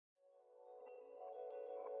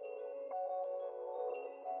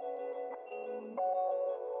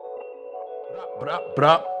Brap,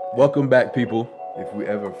 brap. Welcome back, people. If we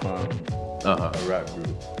ever found Uh-huh. a rap group,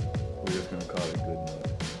 we're just gonna call it Good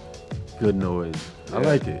Noise. Good noise. I Yeah.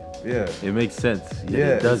 like it. Yeah. It makes sense. Yeah,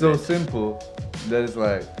 it it's does. so simple that it's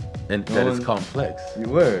like And no that is one- complex. you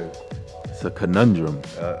word. It's a conundrum.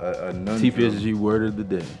 A conundrum. TPSG word of the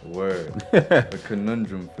day. Word. A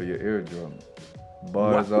conundrum for your eardrum.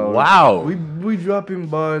 Bars already. Wow. We dropping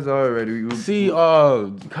bars already. See,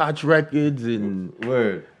 Koch Records and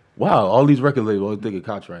Word. wow, all these record labels. I'm thinking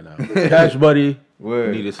Koch right now. Cash Buddy.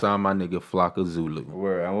 Word. Need to sign my nigga Flocka Zulu.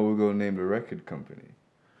 Word. And what we gonna name the record company?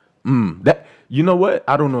 That you know what?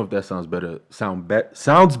 I don't know if that sounds better.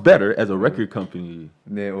 Sounds better as a record company.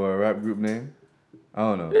 Name or a rap group name? I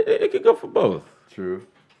don't know. It could go for both. True.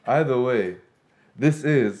 Either way, this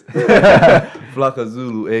is Flocka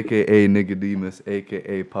Zulu, aka Nicodemus,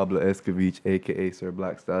 aka Pablo Escovich, aka Sir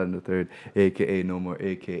Black Stallion III, aka No More,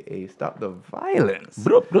 aka Stop the Violence.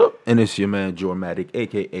 Brup, brup. And it's your man Jormatic,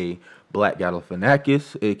 aka Black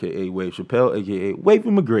Galifianakis, aka Wave Chappelle, aka Wavy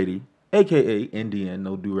McGrady, aka NDN,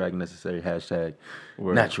 no do-rag necessary, hashtag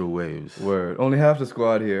Word. natural waves. Word. Only half the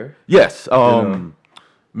squad here. Yes, know.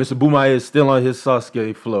 Mr. Boomaya is still on his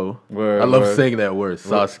Sasuke flow. Word, I love word. saying that word,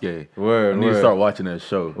 Sasuke. Word, I need to word. start watching that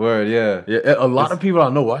show. Word, yeah. Yeah, a lot of people I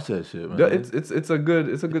know watch that shit, man. It's a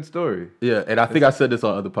good story. Yeah, and I think I said this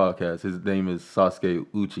on other podcasts. His name is Sasuke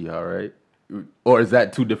Uchiha, right? Or is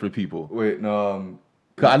that two different people? Wait, no.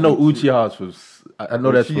 'Cause I know Uchiha's from. I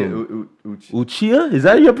know that's Uchiha, from Uchiha. Uchiha. Is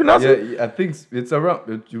that how you pronounce it? Yeah, I think it's around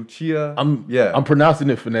Uchiha. I'm pronouncing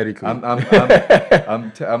it phonetically. I'm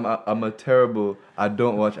a terrible. I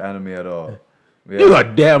don't watch anime at all. Yeah. You a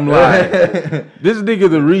damn lie. This nigga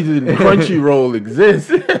the reason Crunchyroll exists.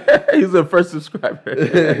 He's the first subscriber.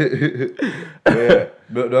 Yeah,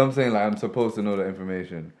 but I'm saying like I'm supposed to know the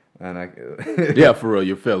information, and I. Yeah, for real,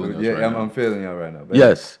 you're failing us Yeah, right now. I'm failing y'all right now. But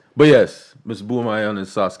Yes, but yes, Mr. Boomayan and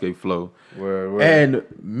Sasuke Flow. Word. And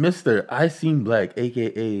Mr. I Seen Black,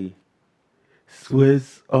 aka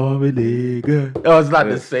Swiss Army nigga. Oh, it's not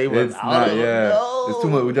the same one. It's not. Yeah, it's too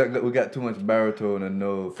much. We got too much baritone and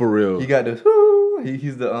no. For real. He got this.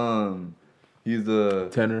 He's the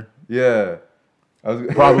Tenor. Yeah. I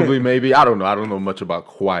was, Probably, maybe. I don't know. I don't know much about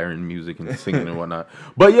choir and music and singing and whatnot.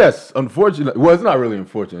 But yes, unfortunately. Well, it's not really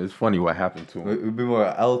unfortunate. It's funny what happened to him. It would be more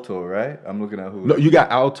alto, right? I'm looking at who. No, you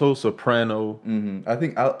got alto, soprano, I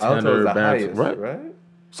think alto tenor, is the baritone, highest, right? right?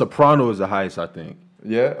 soprano is the highest, I think.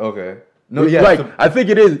 Yeah. Okay. No. Yeah. Like, I think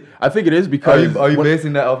it is. I think it is because. Are you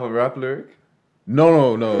basing that off of rap lyric?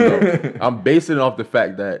 No. I'm basing it off the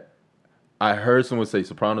fact that I heard someone say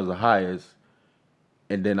soprano's the highest,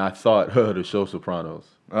 and then I thought, the show Sopranos.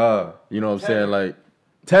 You know what I'm saying? Like,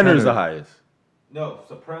 tenor is the highest. No,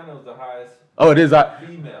 soprano is the highest Oh, it is.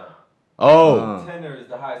 female. Oh, Tenor is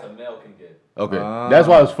the highest a male can get. okay. That's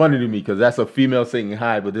why it's funny to me because that's a female singing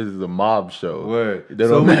high, but this is a mob show. Word. They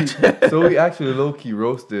don't match. So we actually low key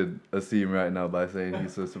roasted Asim right now by saying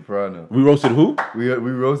he's a soprano. We roasted who? We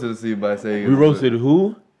roasted Asim by saying We roasted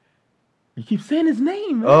who? You keep saying his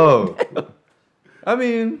name, man. Oh. I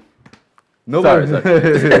mean, nobody.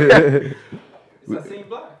 Sorry. It's Asim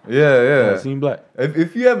Black. Yeah. Seem black.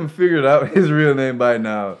 If you haven't figured out his real name by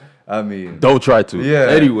now, I mean, Don't try to. yeah.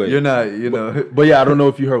 Anyway. you're not. You know. But yeah, I don't know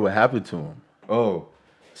if you heard what happened to him. Oh.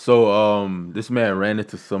 So this man ran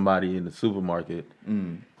into somebody in the supermarket,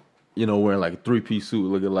 you know, wearing like a 3-piece suit,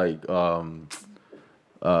 looking like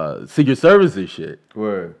Secret Service and shit.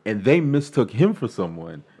 Word. And they mistook him for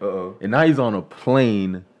someone. Uh-oh. And now he's on a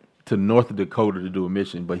plane to North Dakota to do a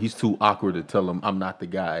mission, but he's too awkward to tell him I'm not the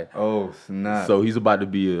guy. Oh snap. So he's about to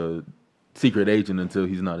be a secret agent until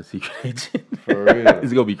he's not a secret agent. For real.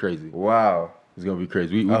 It's gonna be crazy. Wow. It's gonna be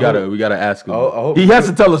crazy. We I gotta ask him. I hope He has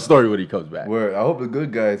to tell a story when he comes back. Word. I hope the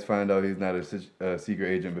good guys find out he's not a secret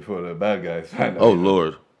agent before the bad guys find out. Oh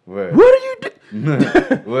Lord. Word. What are you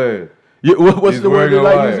doing? Word. What's He's the word wearing they a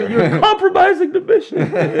like wire. using? You're compromising the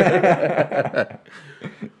mission.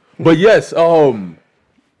 But yes,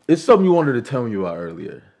 it's something you wanted to tell me about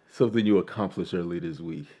earlier. Something you accomplished earlier this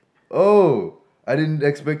week. Oh, I didn't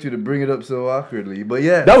expect you to bring it up so awkwardly, but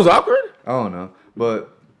yeah. That was awkward? I don't know,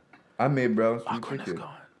 but I made brown stew Awkwardness chicken.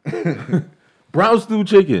 gone. Brown stew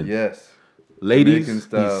chicken. Yes. Ladies, Jamaican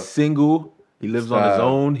style. he's single. He lives on his Style.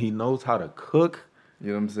 own. He knows how to cook. You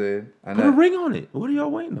know what I'm saying? And Put a ring on it. What are y'all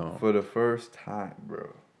waiting on? for the first time, bro.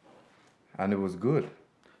 And it was good.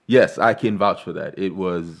 Yes, I can vouch for that. It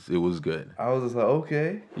was good. I was just like,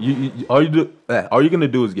 okay. All you're gonna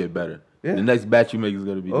do is get better. Yeah. The next batch you make is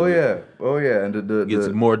gonna be. Oh delicious. yeah. Oh yeah. And It gets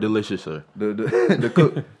more delicious, sir. the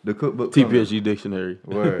cookbook coming. TPSG dictionary.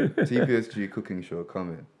 Word. TPSG cooking show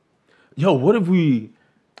coming. Yo, what if we?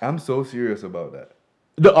 I'm so serious about that.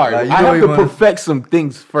 All right, I have to perfect some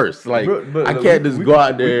things first. Like, I can't just go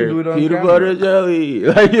out there, peanut butter jelly.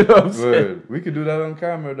 Like, you know what I'm saying? We could do that on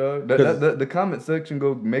camera, dog. The comment section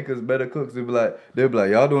go make us better cooks. They'll be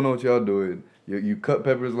like, y'all don't know what y'all doing. You cut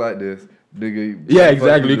peppers like this. Nigga, yeah,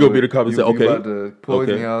 exactly. You go be the comment section. Okay. You about to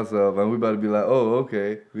poison yourself, and we about to be like, oh,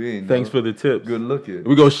 okay. We ain't Thanks for the tips. Good looking.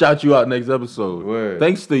 We gonna shout you out next episode. Word.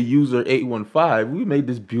 Thanks to user 815, we made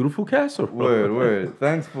this beautiful casserole. Word.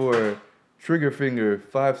 Thanks for Triggerfinger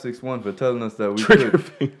 561 for telling us that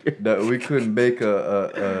we couldn't bake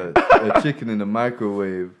a chicken in the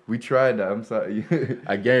microwave. We tried that. I'm sorry.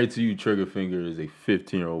 I guarantee you, Triggerfinger is a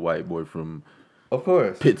 15-year-old white boy from. Of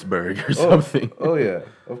course. Pittsburgh or something. Oh, yeah.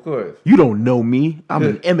 Of course. You don't know me. I'm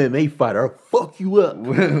an MMA fighter. I'll fuck you up.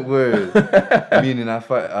 Word. Meaning I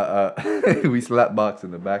fight. We slap box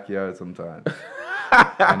in the backyard sometimes.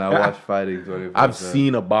 And I watch fighting 24/7. I've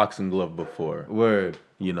seen a boxing glove before. Word.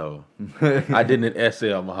 You know. I did an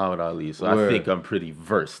essay on Muhammad Ali, so I think I'm pretty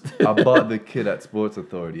versed. I bought the kid at Sports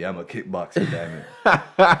Authority. I'm a kickboxer, damn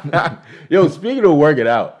it. Yo, speaking of working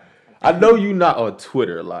out, I know you not on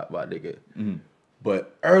Twitter a lot, my nigga. Mm-hmm.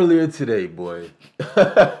 But earlier today, boy,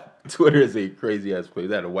 Twitter is a crazy ass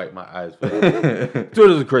place. I had to wipe my eyes for that.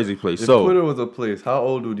 Twitter's a crazy place. If Twitter was a place, how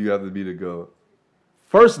old would you have to be to go?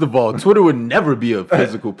 First of all, Twitter would never be a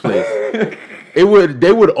physical place. They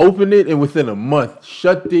would open it and within a month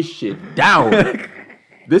shut this shit down.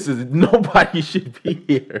 Nobody should be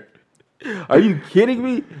here. Are you kidding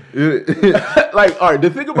me? Like, all right,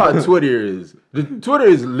 the thing about Twitter is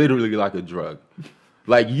literally like a drug.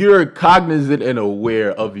 Like, you're cognizant and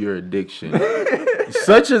aware of your addiction.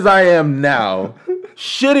 Such as I am now,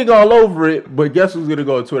 shitting all over it, but guess who's gonna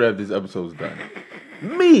go on Twitter after this episode's done?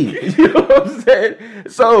 Me. You know what I'm saying?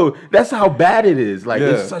 So that's how bad it is. Like,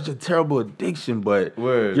 it's such a terrible addiction, but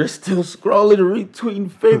you're still scrolling, retweeting,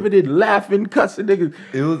 favoriting, laughing, cussing niggas.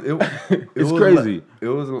 It's crazy.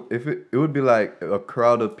 It would be like a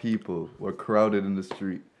crowd of people were crowded in the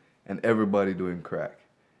street and everybody doing crack.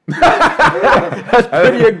 That's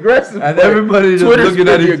pretty aggressive. And everybody's just looking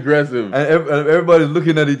at aggressive. And everybody's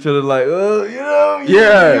looking at each other like, oh, you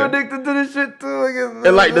addicted to this shit too. I guess.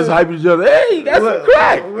 And like, just hype each other. Hey, that's some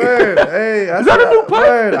crack. Hey, is that a new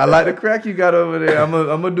pipe? I like the crack you got over there. I'm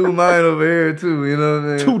gonna do mine over here too. You know what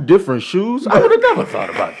I mean? Two different shoes. I would have never thought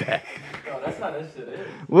about that. No, that's how that shit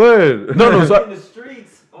is. Word. No. So, in the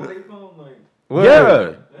streets on their phone, like. Word.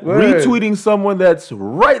 Yeah. Word. Retweeting someone that's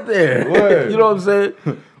right there. Word. You know what I'm saying?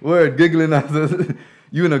 Word, giggling after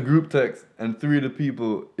you in a group text and 3 of the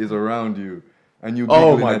people is around you and you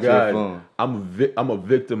giggling at your phone. I'm a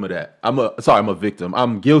victim of that. I'm a victim.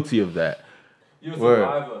 I'm guilty of that. You're a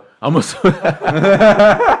survivor.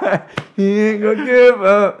 He ain't gonna give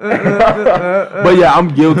up. But yeah, I'm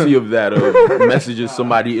guilty of that. Messaging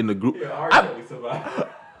somebody in the group.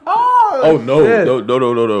 Oh no.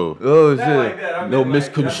 Oh shit. Like no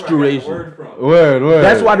misconstruation. Word.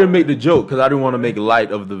 That's why I didn't make the joke, because I didn't want to make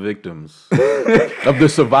light of the victims. Of the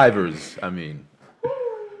survivors, I mean.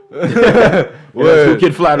 Who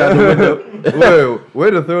kid flying out the window.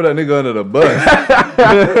 Way to throw that nigga under the bus.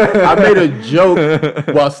 I made a joke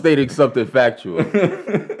while stating something factual.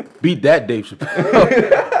 Beat that, Dave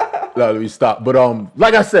Chappelle. No, let me stop. But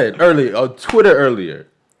like I said earlier, on Twitter earlier,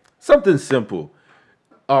 something simple.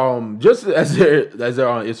 Just as they're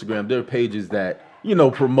on Instagram, there are pages that,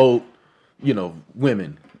 promote,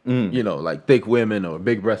 women. Like thick women or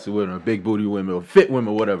big breasted women or big booty women or fit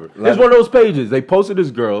women or whatever. It's one of those pages. They posted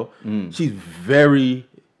this girl. She's very,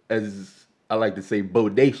 as I like to say,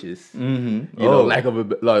 bodacious. Lack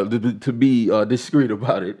of to be discreet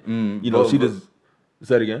about it. She just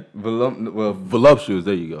say it again. Voluptuous.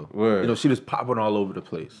 There you go. Word. She just popping all over the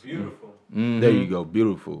place. Beautiful. There you go.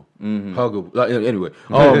 Beautiful. Huggable. Anyway,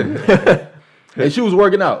 and she was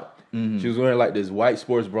working out. She was wearing like this white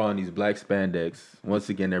sports bra and these black spandex. Once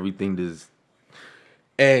again, everything just,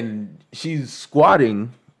 and she's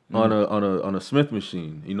squatting on a Smith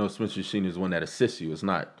machine. Smith machine is one that assists you. It's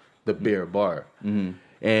not the bare bar.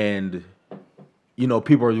 And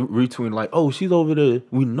people are retweeting like, oh, she's over there.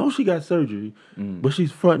 We know she got surgery, but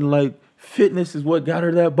she's fronting like fitness is what got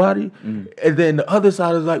her that body. And then the other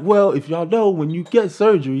side is like, well, if y'all know, when you get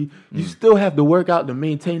surgery, you still have to work out to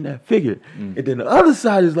maintain that figure. And then the other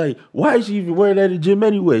side is like, why is she even wearing that at the gym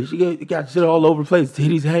anyway? She got shit all over the place,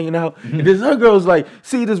 titties hanging out. And this other girl's like,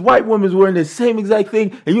 see, this white woman's wearing the same exact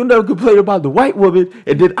thing, and you never complain about the white woman.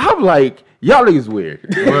 And then I'm like, y'all niggas weird.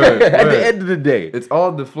 At the end of the day, it's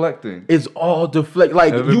all deflecting.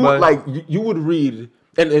 Like you would read,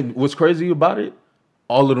 and what's crazy about it?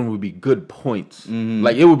 All of them would be good points.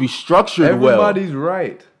 Like, it would be structured Everybody's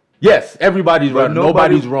right. Yes, everybody's But right.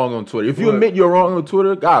 Nobody's wrong on Twitter. If you admit you're wrong on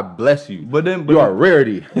Twitter, God bless you. But you are a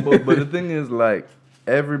rarity. But the thing is, like,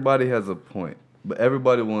 everybody has a point, but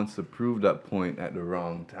everybody wants to prove that point at the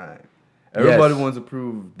wrong time. Everybody wants to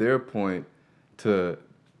prove their point to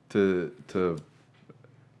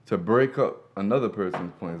break up another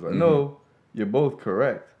person's point. It's like, no, you're both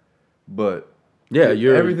correct, but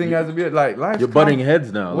everything has to be like life's you're butting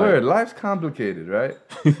heads now. Life's complicated, right?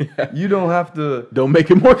 You don't have to. Don't make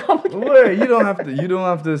it more complicated. You don't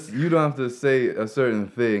have to say a certain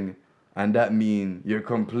thing, and that mean you're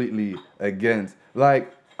completely against.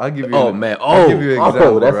 Like, I'll give you. I'll give you an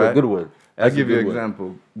example. That's a good one. I'll give you an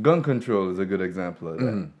example. Gun control is a good example of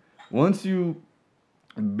that. Once you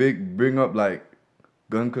bring up like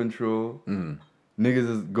gun control,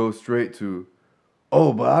 niggas go straight to,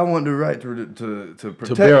 oh, but I want the right to protect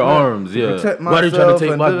to bear arms. Yeah. Protect myself. Why are you trying to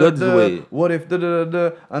take my guns away? What if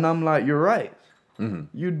And I'm like, you're right.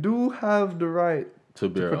 You do have the right to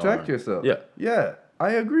protect yourself. Yeah.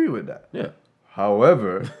 I agree with that. Yeah.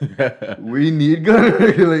 However, we need gun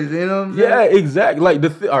regulations. You know what I'm saying? Yeah, exactly. Like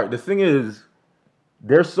the thing is,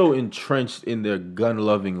 they're so entrenched in their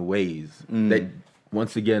gun-loving ways that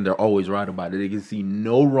once again they're always right about it. They can see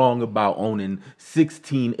no wrong about owning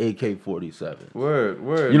 16 AK-47s. Word.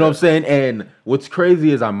 You know what I'm saying? And what's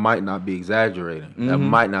crazy is I might not be exaggerating. That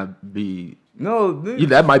might not be. No,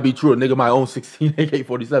 that might be true. A nigga might own 16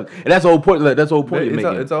 AK-47s, and that's the whole point. That's the whole point you're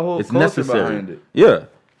making. It's a whole culture necessary behind it. Yeah.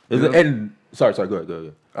 And sorry, go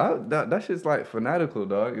ahead. That shit's like fanatical,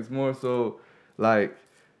 dog. It's more so like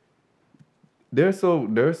they're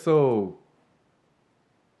so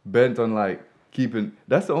bent on like keeping.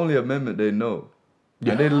 That's the only amendment they know.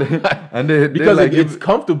 Yeah. And they because like it's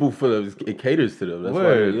comfortable for them. It caters to them. That's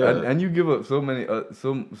word. Why. And you give up so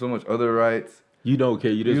much other rights. You don't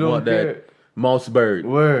care. You just want that Mossberg.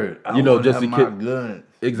 Word. Just to my guns.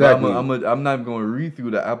 Exactly. I'm not going to read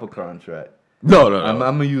through the Apple contract. No. I'm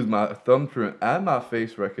gonna use my thumbprint and my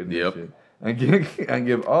face recognition and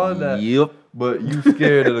give all that. Yep. But you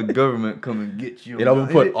scared of the government come and get you. And I'm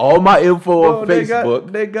gonna put all my info on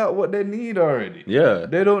Facebook. They got what they need already. Yeah.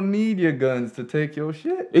 They don't need your guns to take your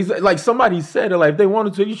shit. It's like somebody said, like if they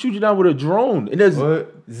wanted to, you shoot you down with a drone, and there's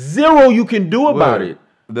zero you can do about it.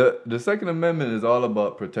 The Second Amendment is all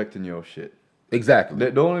about protecting your shit.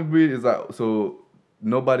 Exactly. The only reason is like so.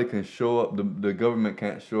 Nobody can show up. The government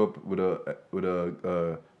can't show up with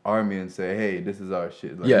a army and say, "Hey, this is our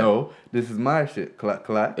shit." Like, no, this is my shit. Clack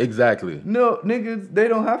clack. Exactly. No, niggas, they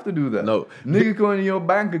don't have to do that. No, niggas go into your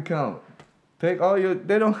bank account, take all your.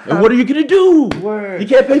 They don't. And what are you gonna do? Word. You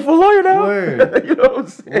can't pay for a lawyer now. Word. You know what I'm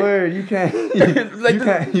saying? Word. You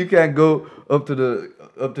can't. You can't go up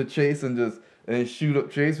to Chase and shoot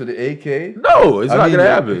up Chase with the AK. No, it's not gonna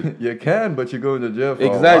happen. You can, but you're going to jail for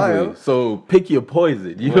exactly. a while. So pick your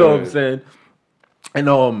poison. You know what I'm saying?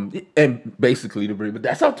 And basically but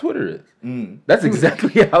that's how Twitter is. That's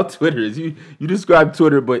exactly how Twitter is. You describe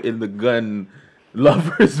Twitter, but in the gun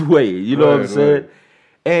lovers way. You know what I'm saying?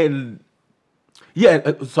 And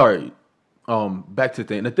sorry. Back to the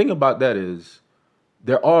thing. The thing about that is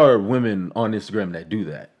there are women on Instagram that do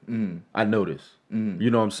that. I notice. You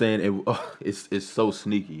know what I'm saying? It's so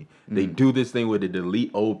sneaky. They do this thing where they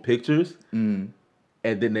delete old pictures, and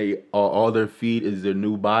then they all their feed is their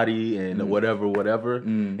new body and whatever,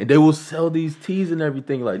 and they will sell these teas and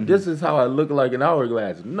everything. Like this is how I look like an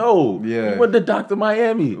hourglass. No, you went to Dr.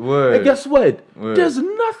 Miami, and guess what? There's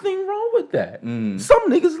nothing wrong with that.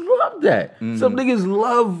 Some niggas love that. Some niggas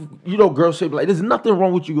love girl shaped like. There's nothing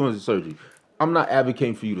wrong with you going to surgery. I'm not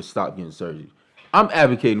advocating for you to stop getting surgery. I'm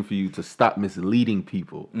advocating for you to stop misleading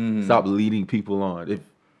people. Stop leading people on.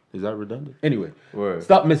 Is that redundant? Anyway,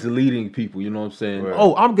 stop misleading people. You know what I'm saying?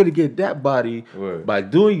 Oh, I'm going to get that body by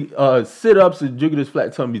doing sit-ups and drinking this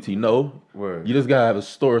flat tummy tea. No. You just got to have a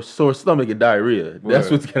sore stomach and diarrhea.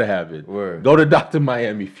 That's what's going to happen. Go to Dr.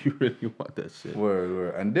 Miami if you really want that shit.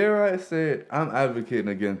 And dare I say it, I'm advocating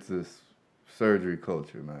against this surgery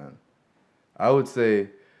culture, man. I would say...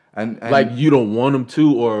 And like you don't want them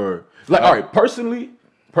to, or like all right. Personally,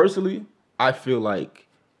 I feel like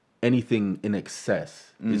anything in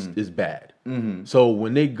excess is bad. So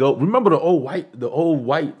when they go, remember the old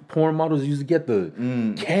white porn models used to get the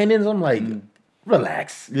cannons. I'm like,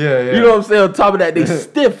 relax. Yeah. You know what I'm saying? On top of that, they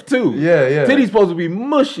stiff too. Yeah. Titty's supposed to be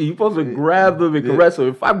mushy. You're supposed to grab them and caress them.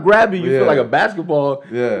 If I'm grabbing you, feel like a basketball.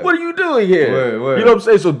 Yeah. What are you doing here? You know what I'm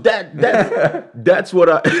saying? So that's what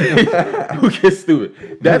I who gets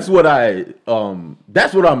stupid. That's what I'm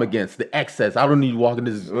against. The excess. I don't need walking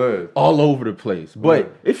this all over the place.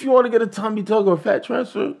 But if you want to get a tummy tuck or a fat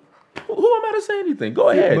transfer, who am I to say anything? Go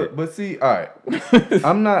ahead. But see, all right.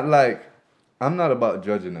 I'm not like I'm not about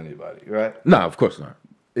judging anybody, right? Nah, of course not.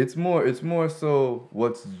 It's more so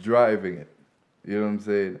what's driving it. You know what I'm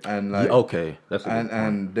saying? And like, okay, that's a good point.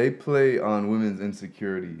 And they play on women's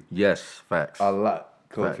insecurity. Yes, facts. A lot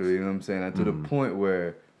culturally. Facts. You know what I'm saying? And to the point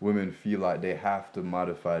where women feel like they have to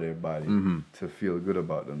modify their body to feel good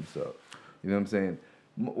about themselves. You know what I'm saying?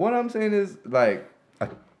 What I'm saying is like,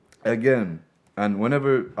 again, and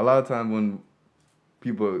whenever a lot of time when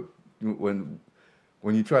people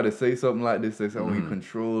when you try to say something like this, they say, "Oh, you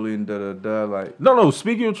controlling, da da da." Like, no,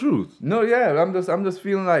 speaking your truth. No, yeah, I'm just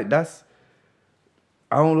feeling like that's.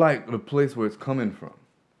 I don't like the place where it's coming from.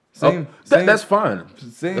 That's fine.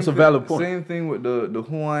 That's a valid point. Same thing with the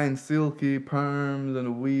Hawaiian silky perms and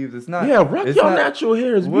the weaves. It's not. Yeah, rock your natural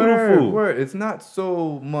hair is beautiful. Word. It's not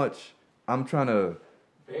so much. I'm trying to.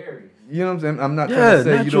 Berries. You know what I'm saying? I'm not trying to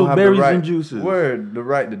say you don't have the right. And juices. The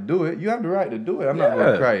right to do it. You have the right to do it. I'm not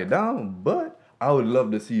gonna cry you down, but I would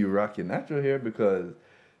love to see you rock your natural hair because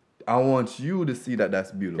I want you to see that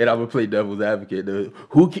that's beautiful. And I'm gonna play devil's advocate.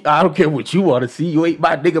 I don't care what you want to see. You ain't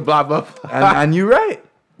my nigga, blah blah. And you're right.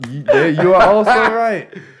 You are also right.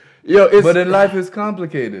 But in life it's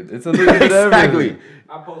complicated. It's a little bit exactly.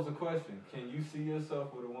 I pose a question. Can you see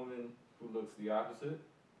yourself with a woman who looks the opposite?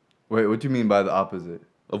 Wait, what do you mean by the opposite?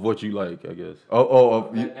 Of what you like, I guess.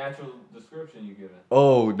 That natural description you given.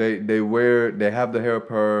 Oh, they have the hair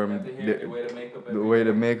perm. They wear the makeup. The way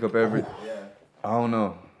the makeup every. Yeah. I don't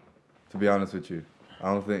know. To be honest with you,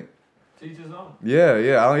 I don't think. Teach his own. Yeah,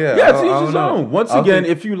 teach his own. Once again,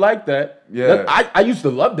 if you like that, I used to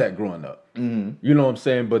love that growing up. Mm-hmm. You know what I'm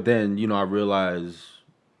saying? But then, I realized,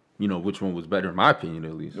 which one was better, in my opinion,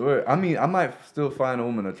 at least. I mean, I might still find a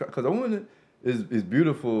woman attractive because a woman is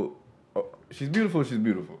beautiful. She's beautiful. She's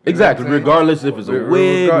beautiful. Exactly. Regardless if it's a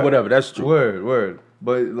wig, whatever. That's true. Word.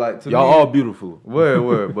 But like to y'all me, all beautiful.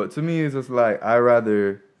 Word. But to me, it's just like I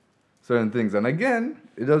rather certain things. And again,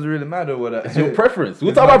 it doesn't really matter what it's your preference.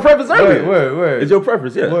 We talked about preference earlier. Word. It's your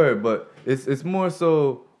preference, yeah. Word. But it's more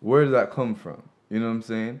so where does that come from? You know what I'm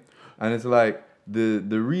saying? And it's like the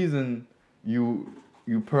reason you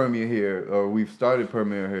perm your hair or we've started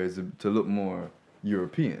perming our hair is to look more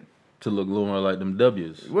European. To look a little more like them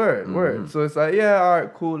W's. Word. So it's like, yeah, all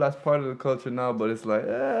right, cool. That's part of the culture now. But it's like,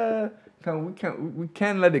 we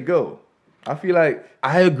can't let it go. I feel like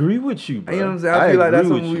I agree with you, bro. You know what I'm saying? I feel like that's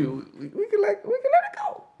when we can let it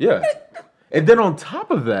go. Yeah. And then on top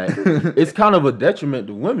of that, it's kind of a detriment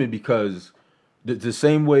to women because the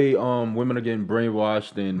same way women are getting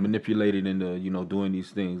brainwashed and manipulated into doing these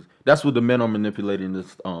things. That's what the men are manipulating to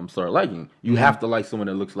start liking. You have to like someone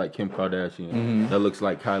that looks like Kim Kardashian, that looks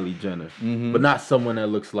like Kylie Jenner, but not someone that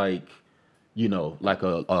looks like like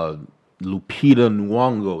a Lupita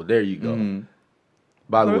Nyong'o. There you go.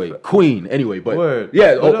 By the way, Queen. Anyway, but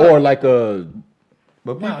or like a.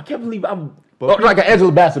 Wow, I can't believe I'm. Like an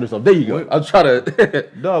Angela Bassett or something. There you go. I'm trying to.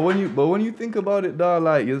 Dog, when you think about it, dog,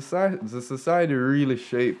 like the society really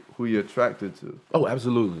shape who you're attracted to. Oh,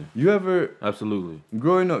 absolutely. Absolutely.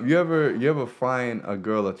 Growing up, you ever find a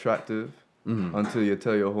girl attractive until you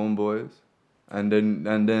tell your homeboys, and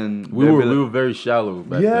then we were very shallow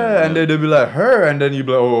back then. Yeah, and then they'd be like her, and then you'd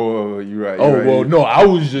be like, oh, you're right. Well, no, I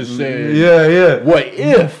was just saying. Yeah. What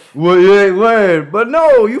if? Well, yeah, word. But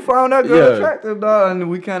no, you found that girl attractive, dog, and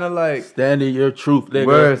we kind of like stand in your truth, nigga.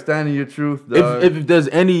 Word, stand in your truth, dog. If there's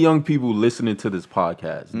any young people listening to this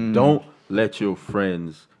podcast, don't let your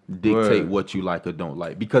friends dictate what you like or don't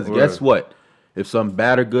like, because guess what? If something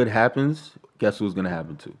bad or good happens, guess who's gonna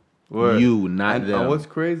happen to? You, not them. And what's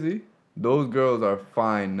crazy? Those girls are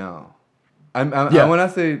fine now. And when I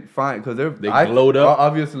say fine, because they glowed up.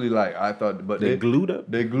 Obviously, like I thought, but they glued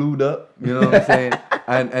up. They glued up. You know what I'm saying?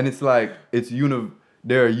 and it's like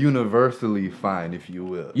they're universally fine, if you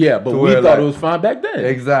will. Yeah, but we thought it was fine back then.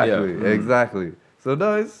 Exactly. So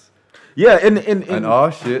those. Yeah, and oh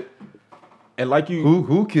shit. And like you,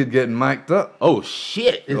 who kid getting mic'd up? Oh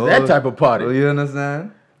shit! Is that type of party? You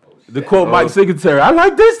understand? The quote Mike Singletary, I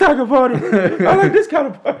like this type of party. I like this kind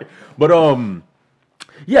of party. But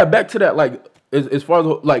yeah, back to that. Like as far as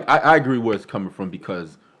like I agree where it's coming from,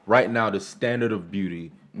 because right now the standard of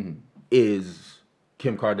beauty is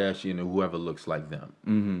Kim Kardashian and whoever looks like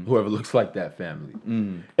them, whoever looks like that family.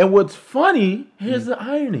 And what's funny, here's the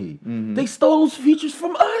irony: they stole those features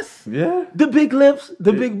from us. Yeah, the big lips,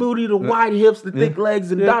 the big booty, the wide hips, the thick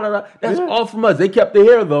legs, and da da da. That's all from us. They kept their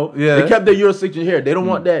hair though. Yeah, they kept their Eurocentric hair. They don't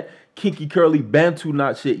want that kinky curly Bantu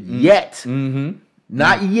knot shit yet.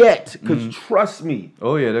 Not yet, because trust me.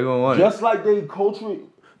 Oh yeah, they're gonna want just like they culturally.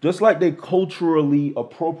 Just like they culturally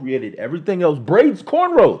appropriated everything else. Braids,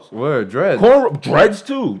 cornrows. Word, dreads. Dreads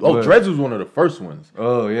too. Oh, Word. dreads was one of the first ones.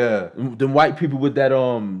 Oh yeah. Them white people with that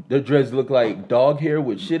their dreads look like dog hair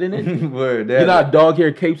with shit in it. Word. You know how dog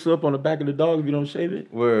hair capes up on the back of the dog if you don't shave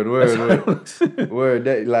it? Word. Word.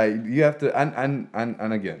 That, like you have to and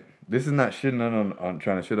again, this is not shitting on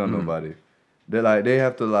trying to shit on nobody. They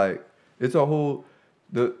have to like it's a whole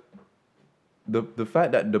the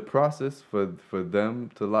fact that the process for them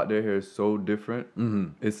to lock their hair is so different.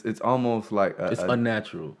 It's almost like it's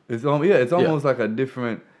unnatural. It's almost like a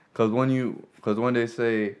different because when they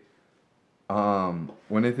say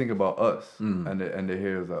when they think about us and their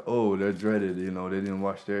hair is like, oh, they're dreaded, you know, they didn't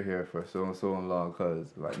wash their hair for so and so long,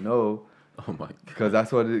 cause like no. Oh my god. Because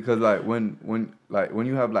that's what because like when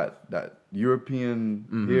you have like that European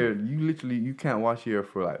hair, you can't wash your hair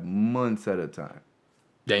for like months at a time.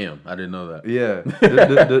 Damn, I didn't know that. Yeah,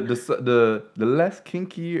 the less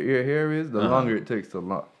kinky your hair is, the longer it takes to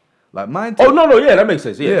lock. Like mine. Took, yeah, that makes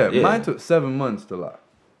sense. Yeah, mine took 7 months to lock,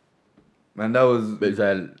 and that was. Is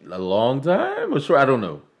that a long time? Or sure, I don't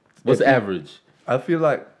know. What's the average? I feel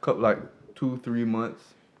like 2-3 months.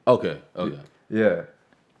 Okay. Yeah.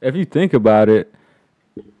 If you think about it,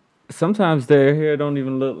 sometimes their hair don't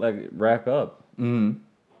even look like it wrap up.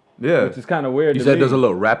 Yeah, which is kind of weird. You said it doesn't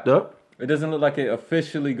look wrapped up. It doesn't look like it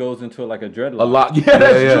officially goes into like a dreadlock. A lot. Yeah,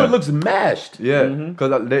 that's true. It looks mashed. Yeah,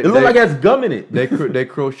 because it looks like it has gum in it. They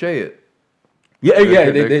crochet it.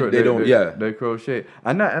 They don't. They crochet,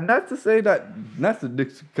 and that's to say that's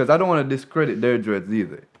because I don't want to discredit their dreads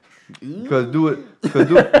either. Because do it.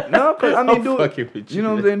 No, because I mean do it. You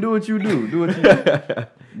know what I'm saying? Do what you do. Do what you do.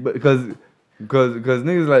 But because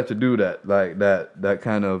niggas like to do that, like that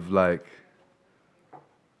kind of like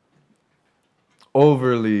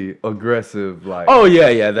overly aggressive, like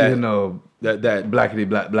that you know that blackity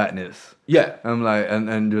blackness. Yeah, I'm like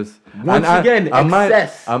and just once again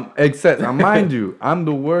excess. I'm excess. I mind you, I'm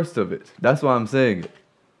the worst of it. That's why I'm saying it.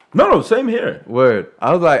 No, same here. Word.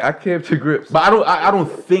 I was like, I came to grips. But I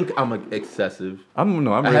don't think I'm excessive. I'm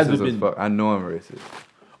racist as fuck. I know I'm racist.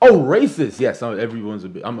 Oh, racist. Yes, everyone's a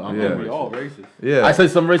bit. I'm we all racist. Yeah. I say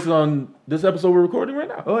some racist on this episode we're recording right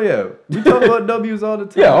now. Oh yeah. We talk about W's all the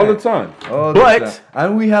time. Yeah, all the time.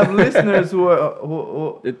 And we have listeners who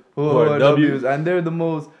are W's, and they're the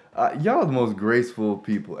most y'all the most graceful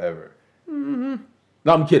people ever. No,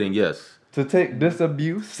 I'm kidding. Yes. To take this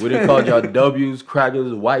abuse. We didn't call y'all W's,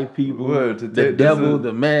 crackers, white people, the devil,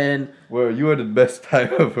 the man. Well, you are the best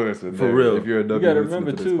type of person. For real. If you're a W, you gotta listening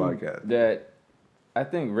remember to this too podcast. that I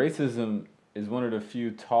think racism is one of the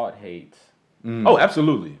few taught hates. Oh,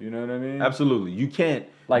 absolutely. You know what I mean? Absolutely. You can't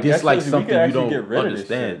like dislike something you don't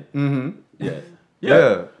understand.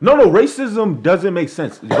 Yeah. No, racism doesn't make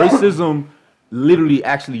sense. Racism literally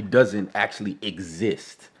actually doesn't actually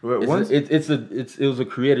exist. It was a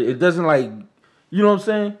created. It doesn't like, you know what I'm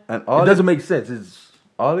saying? And it doesn't make sense.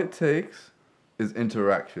 All it takes is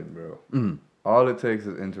interaction, bro. All it takes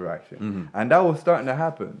is interaction, and that was starting to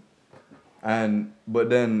happen. But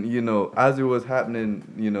then, you know, as it was happening,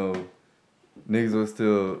 you know, niggas was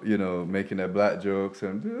still, you know, making their black jokes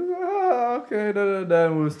and okay,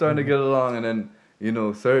 and we were starting to get along, and then, you know,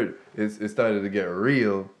 it started to get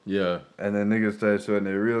real. Yeah. And then niggas started showing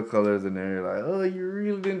their real colors, and they're like, oh, you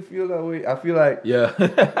really didn't feel that way. I feel like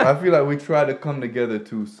I feel like we tried to come together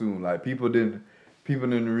too soon. Like people didn't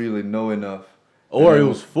really know enough. Or it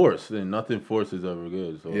was forced, and nothing forced is ever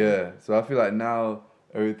good. So. Yeah. So I feel like now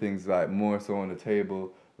everything's like more so on the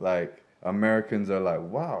table. Like Americans are like,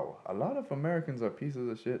 wow, a lot of Americans are pieces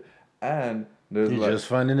of shit, and there's You're just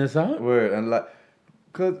finding this out. Word and like,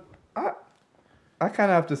 cause I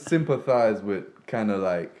kind of have to sympathize with kind of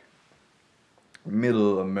like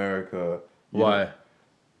middle America. Why?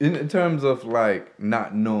 In terms of like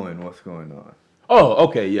not knowing what's going on. Oh,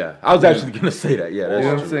 okay, yeah. I was actually gonna say that. Yeah, that's you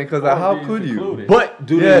know what I'm saying? Because like, how could you? But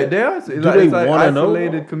they are. It's like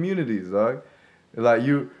isolated communities, dog. Like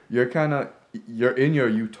you're kind of in your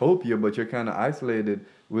utopia, but you're kind of isolated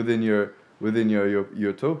within your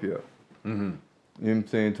utopia. Mm-hmm. You know what I'm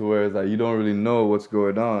saying? To where it's like you don't really know what's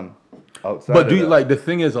going on outside. But like the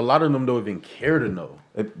thing is, a lot of them don't even care to know.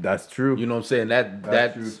 That's true. You know what I'm saying?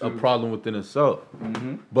 That's a problem within itself.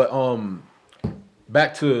 Mm-hmm. But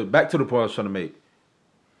back to the point I was trying to make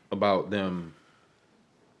about them.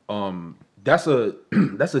 That's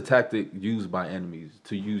a tactic used by enemies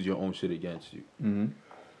to use your own shit against you. Mm-hmm.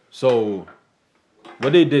 So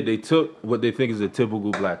what they did, they took what they think is a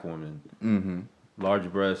typical black woman. Mm-hmm.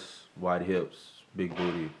 Large breasts, wide hips, big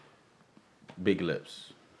booty, big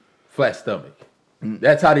lips, flat stomach. Mm-hmm.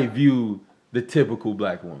 That's how they view the typical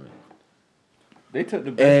black woman. They took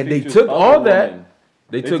the best and they took all that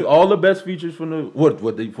They took all the best features from the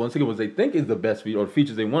what they once again was they think is the best feature or the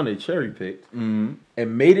features they wanted, they cherry picked and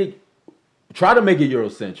made it. Try to make it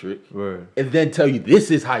Eurocentric, and then tell you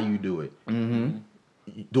this is how you do it.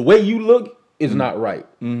 The way you look is not right.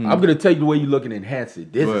 I'm gonna tell you the way you look and enhance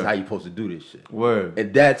it. This is how you're supposed to do this shit.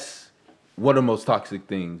 And that's one of the most toxic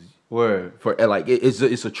things. For like it's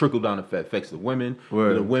a trickle down effect. Affects the women.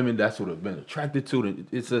 The women that's what have been attracted to it.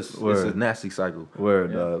 It's just it's a nasty cycle.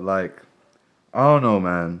 Like I don't know,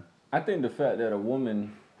 man. I think the fact that a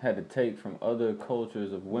woman had to take from other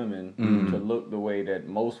cultures of women to look the way that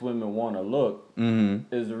most women want to look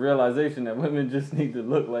is the realization that women just need to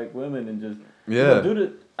look like women and just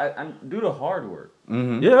do the hard work.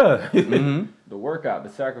 The workout, the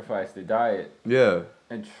sacrifice, the diet.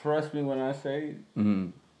 And trust me when I say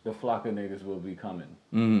the flock of niggas will be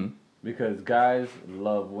coming. Because guys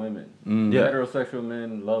love women. Heterosexual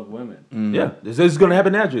men love women. This is gonna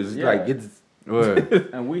happen naturally. It's like it's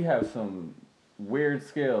and we have some weird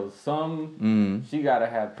scales. Some she gotta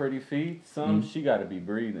have pretty feet. Some she gotta be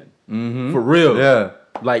breathing. For real.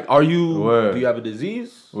 Like, are you? Do you have a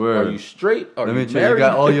disease? Are you straight? Are Let you me check. married? You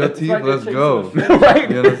got all your teeth. like Let's go. Right?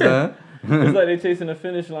 You understand? It's like they chasing the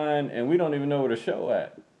finish line and we don't even know where to show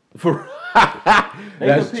at. For They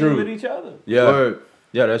that's compete true. with each other. Yeah,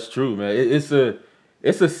 that's true, man. It's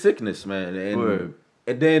a sickness, man.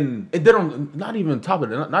 And then on not even top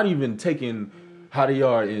of it, not even taking how they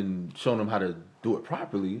are and showing them how to do it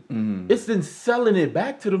properly. It's then selling it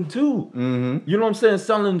back to them too. You know what I'm saying?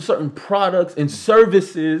 Selling certain products and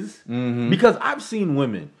services because I've seen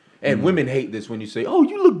women and women hate this when you say, "Oh,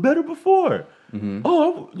 you look better before."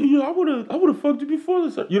 Oh, I would have fucked you before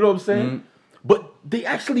this. You know what I'm saying? But they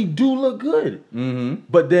actually do look good.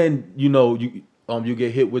 But then you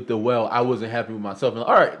get hit with the I wasn't happy with myself. And,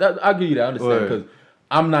 all right, I'll give you that. I understand because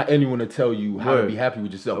I'm not anyone to tell you how to be happy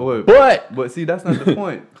with yourself. But see, that's not the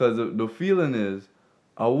point. Because the feeling is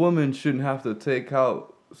a woman shouldn't have to take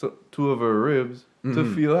out two of her ribs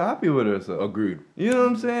to feel happy with herself. Agreed. You know what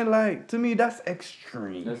I'm saying? Like, to me, that's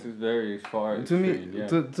extreme. That's very far To extreme, me,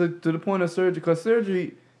 to the point of surgery, because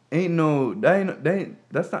surgery that's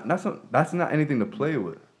not anything to play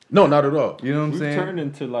with. No, not at all. You know what I'm We've saying? turned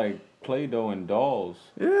into like Play-Doh and dolls.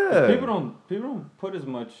 Yeah. People don't put as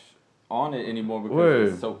much on it anymore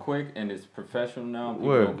because it's so quick and it's professional now.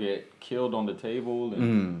 People don't get killed on the table.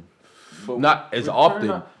 And, but not as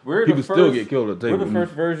often. People still get killed on the table. We're the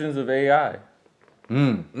first versions of AI.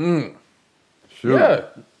 Sure. Yeah.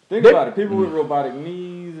 Think about it. People with robotic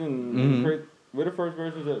knees and we're the first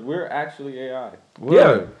versions of. We're actually AI.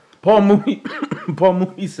 Yeah. Paul Mooney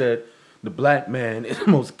said the black man is the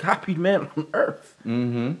most copied man on earth.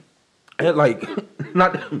 And like,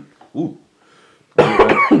 not to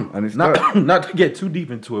get too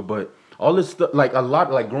deep into it, but all this stuff, like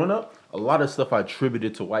growing up, a lot of stuff I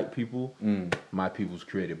attributed to white people, my people's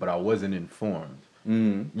created, but I wasn't informed.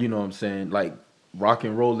 You know what I'm saying? Like, rock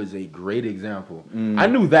and roll is a great example. I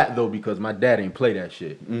knew that though because my dad ain't play that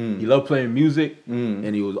shit. He loved playing music,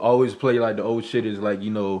 and he was always play like the old shit is like,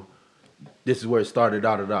 this is where it started,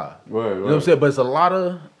 da da da. You know what I'm saying? But it's a lot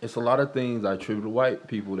of things I attribute to white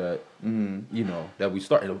people that that we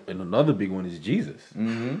started. And another big one is Jesus,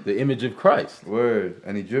 the image of Christ.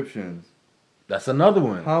 And Egyptians. That's another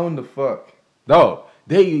one. How in the fuck? No,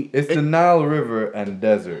 it's the Nile River and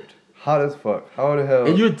desert. Hot as fuck. How the hell?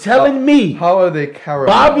 And you're telling me how are they caramel?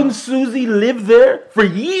 Bob and Susie lived there for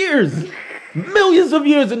years. Millions of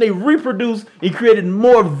years, and they reproduced and created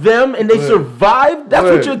more of them, and they survived. That's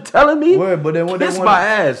what you're telling me. But then kiss my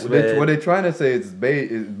ass, man. What they trying to say is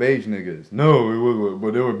beige niggas. No,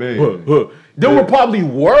 but they were beige. There probably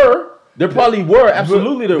were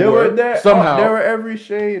absolutely there were somehow. There were every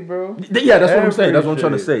shade, bro. Yeah, that's what I'm saying. That's what I'm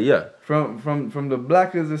trying to say. Yeah, from the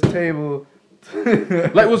black as this table.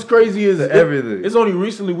 Like what's crazy is everything. It's only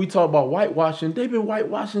recently we talk about whitewashing. They've been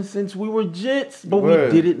whitewashing since we were jits, but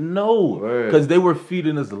we didn't know because they were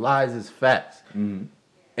feeding us lies as facts, and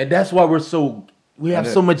that's why we have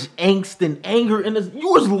so much angst and anger in us.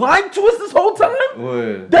 You was lying to us this whole time.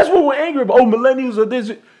 That's what we're angry about. Oh, millennials are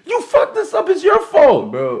this. You fucked this up. It's your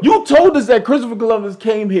fault, bro. You told us that Christopher Columbus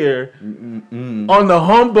came here on the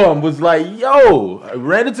humbum. Was like, yo, I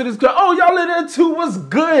ran into this guy. Oh, y'all in there too? What's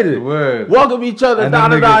good? Welcome each other.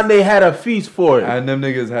 And they had a feast for it. And them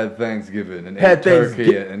niggas had Thanksgiving and ate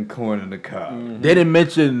turkey and corn in the cob. They didn't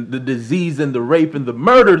mention the disease and the rape and the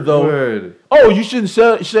murder though. Oh, you shouldn't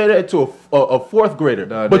share that to a fourth grader,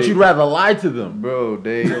 but you'd rather lie to them, bro.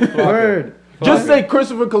 They just say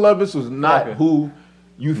Christopher Columbus was not who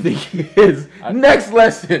you think he is. Next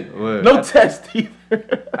lesson. No test either.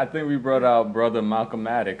 I think we brought out brother Malcolm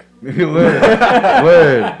Maddox.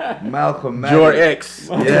 Word. Malcolm Maddox. George X.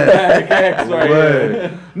 X right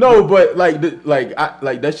here. No, but like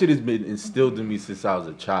that shit has been instilled in me since I was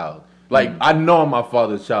a child. Like I know I'm my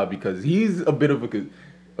father's child because he's a bit of a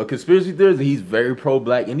conspiracy theorist, and he's very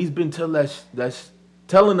pro-black, and he's been telling us that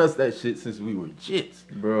shit since we were jits.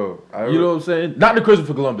 Bro, you know what I'm saying? Not the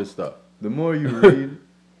Christopher Columbus stuff. The more you read,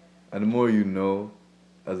 and the more you know,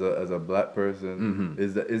 as a black person,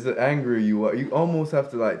 is the angrier you are. You almost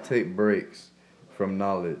have to like take breaks from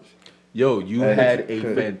knowledge. Yo, you had a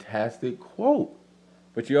fantastic quote.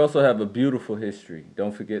 But you also have a beautiful history.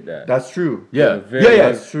 Don't forget that. That's true. Yeah,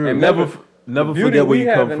 that's true. And never forget where you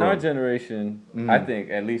come from. In our generation, I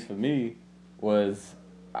think, at least for me, was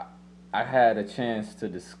I had a chance to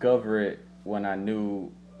discover it when I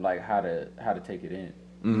knew like how to take it in.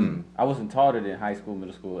 I wasn't taught it in high school,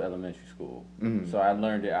 middle school, elementary school, so I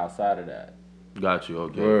learned it outside of that. Got you.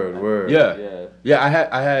 Okay. Word. Yeah. I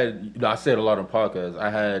had. I said a lot on podcasts.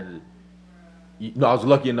 I was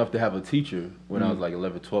lucky enough to have a teacher when I was like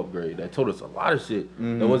 11th, 12th grade that told us a lot of shit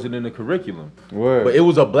that wasn't in the curriculum. Word. But it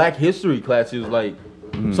was a Black history class. It was like,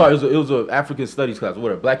 sorry, it was a African studies class,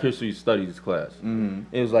 whatever, Black history studies class.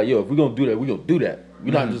 It was like, yo, if we're gonna do that, we're gonna do that.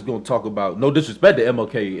 We're not just gonna talk about, no disrespect to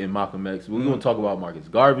MLK and Malcolm X, but we're gonna talk about Marcus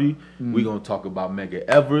Garvey. We're gonna talk about Medgar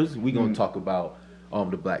Evers. We're gonna talk about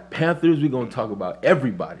the Black Panthers. We're gonna talk about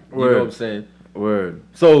everybody. You know what I'm saying? Word.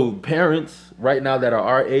 So parents right now that are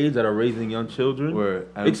our age, that are raising young children,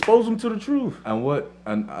 expose them to the truth.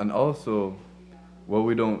 And also what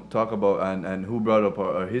we don't talk about, and who brought up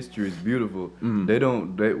our history is beautiful.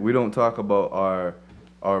 We don't talk about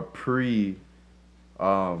our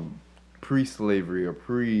pre-slavery or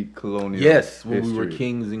pre-colonial. Yes, when history. we were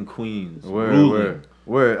kings and queens. Word.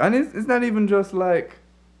 And it's not even just like,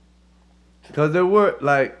 because there were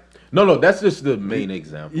like. No, that's just the main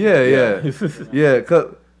example. Yeah.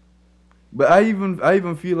 But I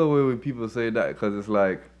even feel a way when people say that, because it's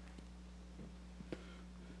like,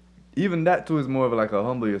 even that too is more of like a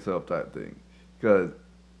humble yourself type thing, because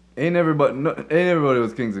ain't everybody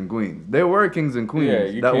was kings and queens. There were kings and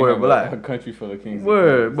queens that were black. A country full of kings.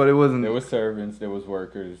 Word, but it wasn't. There was servants, there was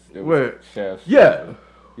workers, there was chefs. Yeah,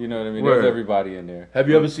 you know what I mean. There was everybody in there. Have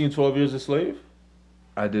you ever seen 12 Years a Slave?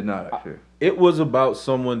 I did not actually. It was about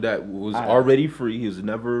someone that was already free. He was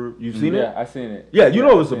never. You've seen it? Yeah, I seen it. Yeah, you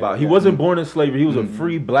know what it's about. He wasn't born in slavery. He was a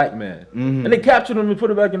free black man, and they captured him and put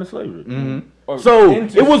him back into slavery. So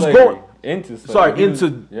it was going into slavery. Sorry, into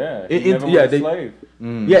slave.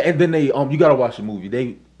 Yeah, and then they you gotta watch the movie.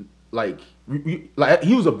 They like he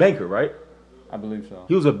was a banker, right? I believe so.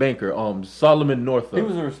 He was a banker. Solomon Northup. He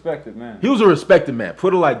was a respected man.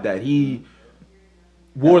 Put it like that. He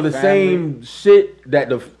wore the same shit that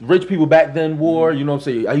the rich people back then wore. You know what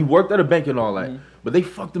I'm saying? He worked at a bank and all that. But they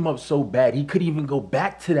fucked him up so bad he couldn't even go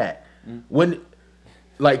back to that. When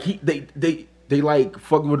like they like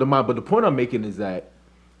fucked with the mind. But the point I'm making is that,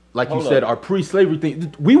 like you said, our pre-slavery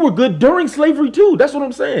thing, we were good during slavery too. That's what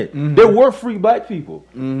I'm saying. There were free black people,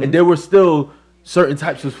 and there were still certain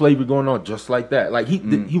types of slavery going on just like that. Like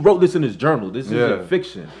he wrote this in his journal. This isn't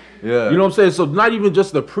fiction. Yeah. You know what I'm saying? So not even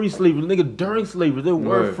just the pre-slavery, nigga, during slavery, there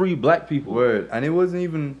were free black people. And it wasn't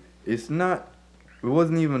even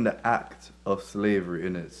the act of slavery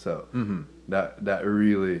in itself that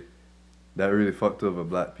really fucked over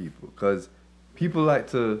black people. Because people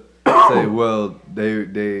like to say, well,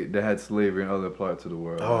 they had slavery in other parts of the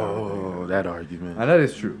world. Oh, that argument. And that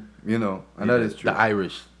is true, you know. And that is true. The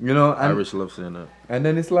Irish. You know, Irish love saying that. And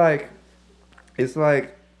then it's like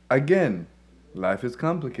again, life is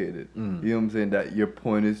complicated. You know what I'm saying? That your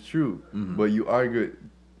point is true, but you argue it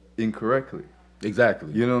incorrectly.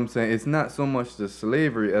 Exactly. You know what I'm saying? It's not so much the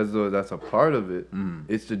slavery as though that's a part of it.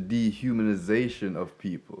 It's the dehumanization of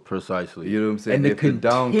people. Precisely. You know what I'm saying? And the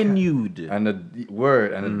continued and the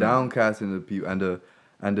word and the downcasting of people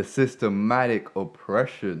and the systematic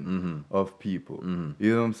oppression of people.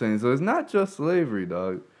 You know what I'm saying? So it's not just slavery,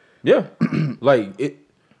 dog. Yeah. Like it.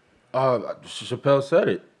 Chappelle said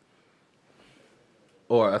it.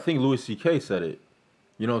 Or I think Louis C.K. said it.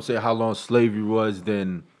 You know what I'm saying? How long slavery was,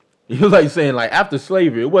 then he was like saying, like, after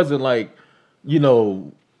slavery, it wasn't like, you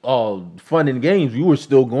know, all fun and games. We were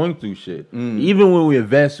still going through shit. Even when we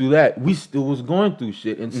advanced through that, we still was going through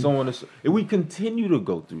shit, and so on and so. And we continue to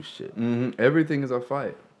go through shit. Everything is a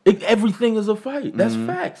fight. Everything is a fight. That's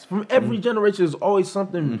facts. From every generation, there's always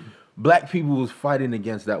something black people was fighting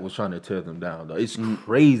against that was trying to tear them down. Though. It's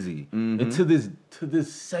crazy. And to this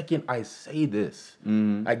second I say this,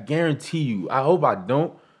 I guarantee you, I hope I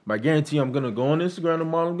don't, but I guarantee you I'm going to go on Instagram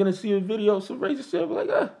tomorrow, I'm going to see a video of some racist shit, I'm like,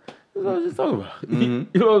 this is what I was just talking about. You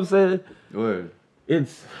know what I'm saying? Word.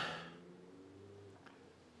 it's.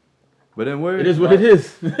 But then where It is what it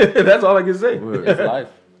is. That's all I can say. Word. It's life.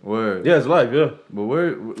 Word. Yeah, it's life. Yeah. But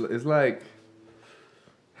where it's like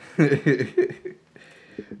it's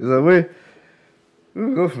like where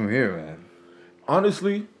we go from here, man.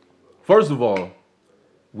 Honestly, first of all,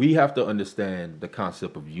 we have to understand the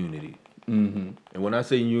concept of unity. Mm-hmm. And when I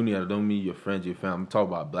say unity, I don't mean your friends, your family. I'm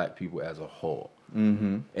talking about black people as a whole.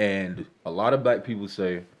 Mm-hmm. And a lot of black people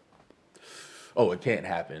say, "Oh, it can't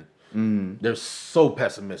happen." Mm-hmm. They're so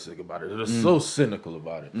pessimistic about it. They're so cynical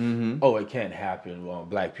about it. Mm-hmm. Oh, it can't happen. Well,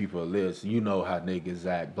 black people are this. You know how niggas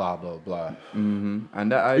act. Blah blah blah. Mm-hmm.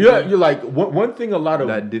 And that idea, you're like one thing. A lot of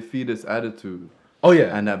that defeatist attitude. Oh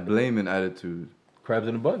yeah, and that blaming attitude. Crabs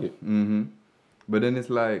in the bucket. Mm-hmm. But then it's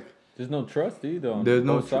like there's no trust either on there's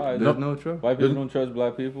both sides. There's no trust. White people don't trust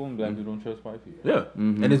black people, and black people don't trust white people. Yeah,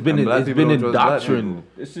 and it's been indoctrined. It's been indoctrinated.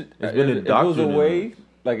 If it was a way,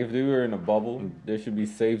 like if they were in a bubble, there should be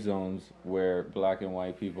safe zones where black and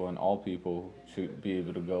white people and all people should be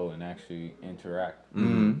able to go and actually interact.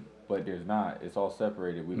 Mm-hmm. But there's not. It's all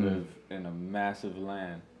separated. We live in a massive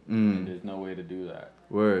land, and there's no way to do that.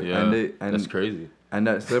 Word. Yeah, and that's crazy. And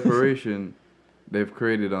that separation they've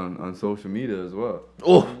created on social media as well.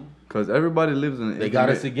 Oh, because everybody lives in. They got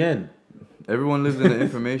us again. Everyone lives in an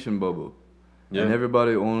information bubble. Yeah. And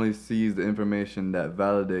everybody only sees the information that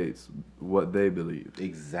validates what they believe.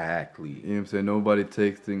 Exactly. You know what I'm saying? Nobody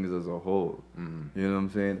takes things as a whole. Mm-hmm. You know what I'm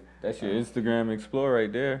saying? That's your Instagram Explore right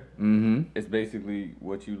there. Mm-hmm. It's basically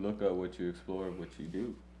what you look up, what you explore, what you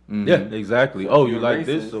do. Mm-hmm. Yeah, exactly. Oh, you like racist,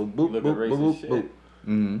 this? So boop, look boop, at boop, racist boop, shit. boop.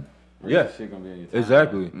 Mm-hmm. Yeah, shit gonna be on your timeline.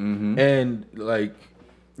 exactly. Mm-hmm. And like,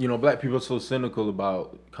 you know, black people are so cynical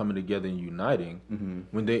about coming together and uniting.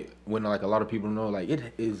 Mm-hmm. When like a lot of people know, like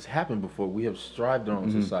it has happened before. We have strived our own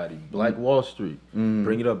society. Black Wall Street,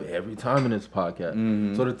 bring it up every time in this podcast.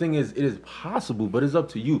 Mm-hmm. So the thing is, it is possible, but it's up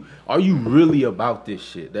to you. Are you really about this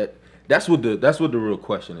shit? That's what the real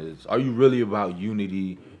question is. Are you really about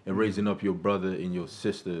unity and raising up your brother and your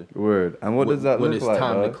sister? Word. And what does that look like? When it's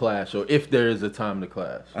time to clash, or if there is a time to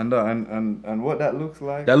clash. And what that looks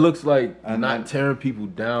like? That looks like not tearing people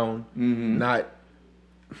down, not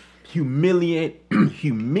humiliating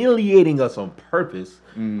us on purpose.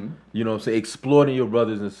 You know what I'm saying? Exploiting your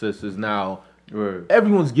brothers and sisters. Now, Word.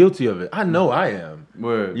 Everyone's guilty of it. I know I am.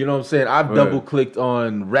 Word. You know what I'm saying? I've double clicked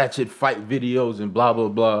on ratchet fight videos and blah, blah,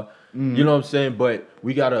 blah. You know what I'm saying? But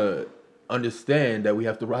we got to understand that we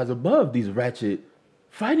have to rise above these ratchet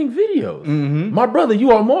fighting videos. My brother,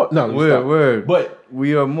 you are more. No, word. But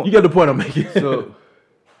we are more. You get the point I'm making. So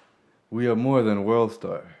we are more than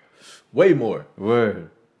WorldStar. Way more. Word.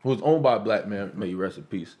 Who's owned by a black man, may you rest in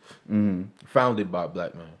peace. Founded by a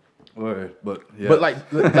black man. Word. But yeah. But like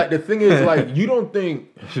the thing is, like, you don't think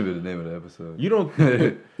should be the name of the episode. You don't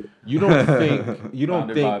Founded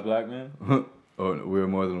think by a black man? Oh, we're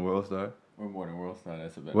more than WorldStar. We're more than WorldStar.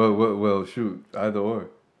 That's a better. Well, shoot, either or.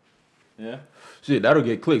 Yeah. Shit, that'll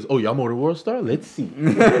get clicks. Oh, y'all more than WorldStar? Let's see.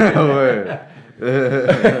 Word.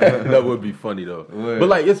 That would be funny though. Word. But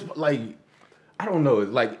like, it's like, I don't know.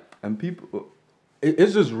 It's like, and people.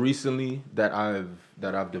 It's just recently that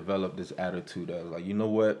I've developed this attitude that like, you know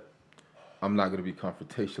what? I'm not gonna be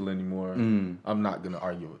confrontational anymore. I'm not gonna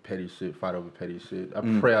argue with petty shit, fight over petty shit. I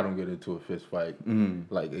pray I don't get into a fist fight.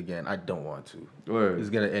 Like again, I don't want to. Word. It's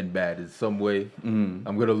gonna end bad in some way.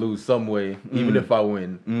 I'm gonna lose some way, even if I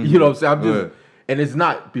win. You know what I'm saying? I'm just, and it's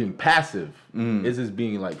not being passive. It's just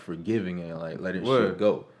being like forgiving and like letting shit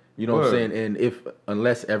go. You know what I'm saying? And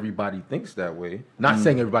unless everybody thinks that way, not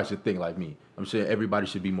saying everybody should think like me. I'm saying everybody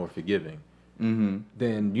should be more forgiving.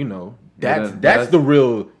 Then you know that's the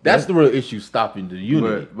real issue stopping the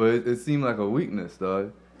unity. But it seemed like a weakness,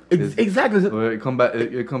 dog. Exactly. It come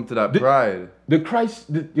to that pride. The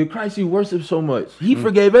Christ you worship so much, he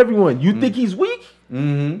forgave everyone. You think he's weak?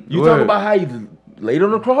 You talk about how he laid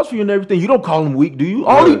on the cross for you and everything. You don't call him weak, do you?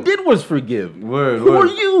 All he did was forgive. Who are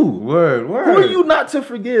you? Who are you not to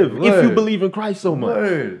forgive if you believe in Christ so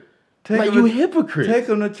much? Like you hypocrite. Take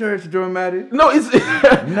him to church, dramatic. No, it's.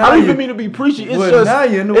 I don't even mean to be preachy. It's just. Now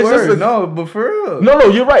you're in the word. No, but for real. No,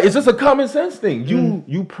 you're right. It's just a common sense thing.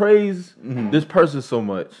 You praise this person so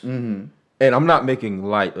much, and I'm not making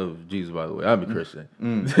light of Jesus, by the way. I'm a Christian.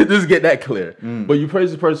 Just get that clear. But you praise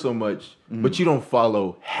this person so much, but you don't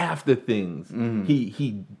follow half the things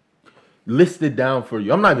he listed down for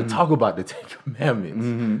you. I'm not even talking about the Ten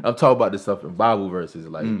Commandments. I'm talking about the stuff in Bible verses,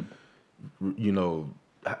 like you know.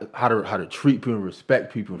 How to treat people,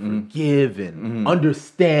 respect people, forgive and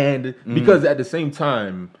understand. Because at the same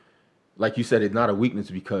time, like you said, it's not a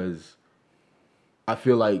weakness because I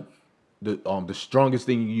feel like the strongest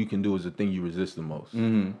thing you can do is the thing you resist the most.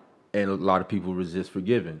 and a lot of people resist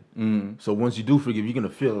forgiving. So once you do forgive, you're gonna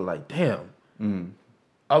feel like, damn,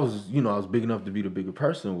 I was big enough to be the bigger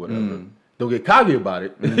person, or whatever. Don't get cocky about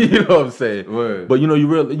it. You know what I'm saying? Word. But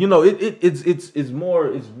it's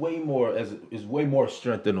way more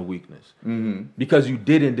strength than a weakness. Because you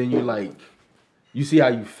didn't, then you see how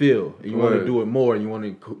you feel, and you want to do it more, and you want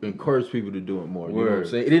to encourage people to do it more. You know what I'm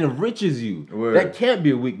saying? It enriches you. That can't be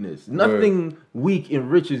a weakness. Nothing weak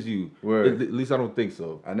enriches you. At least I don't think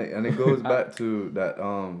so. And it goes back to that.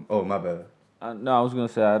 Oh, my bad. No, I was gonna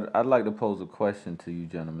say I'd like to pose a question to you,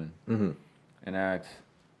 gentlemen, and ask,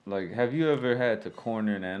 like, have you ever had to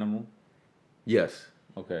corner an animal? Yes.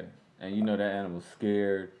 Okay, and you know that animal's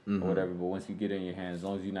scared or whatever, but once you get it in your hands, as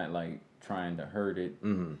long as you're not like trying to hurt it,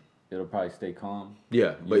 it'll probably stay calm.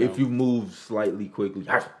 Yeah, but if you move slightly quickly,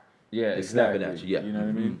 it's snapping at you. Yeah, you know what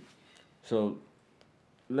I mean. So,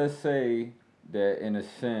 let's say that in a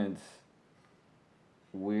sense,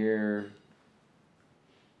 we're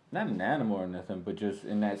not an animal or nothing, but just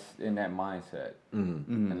in that mindset.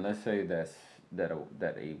 And let's say that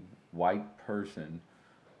a white person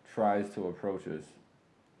tries to approach us.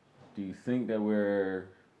 Do you think that we're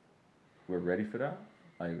ready for that?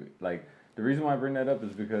 Like the reason why I bring that up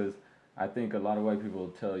is because I think a lot of white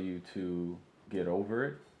people tell you to get over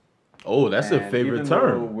it. Oh, that's a favorite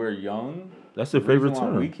term. Though we're young. That's a favorite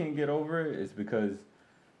term. We can't get over it is because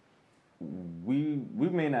we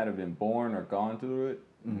may not have been born or gone through it,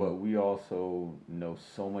 but we also know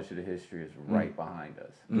so much of the history is right behind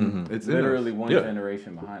us. It's literally one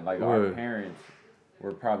generation behind. Like our parents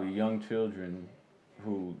were probably young children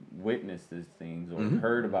who witnessed these things or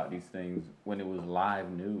heard about these things when it was live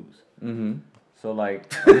news. So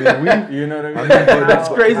like, I mean, you know what I mean? That's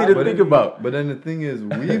crazy to think about. But then the thing is,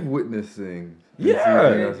 we've witnessed things. And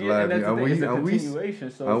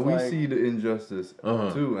we see the injustice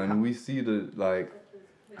too, and we see the like.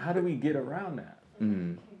 How do we get around that?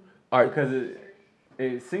 All right, because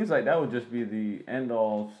it seems like that would just be the end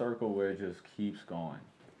all circle where it just keeps going.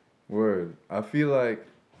 Word. I feel like.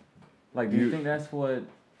 Like, do you think that's what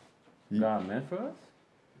God meant for us?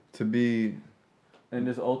 To be in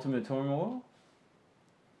this ultimate turmoil?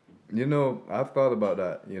 You know, I've thought about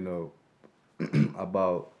that,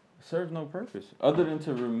 about... It serves no purpose, other than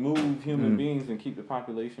to remove human beings and keep the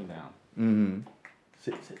population down.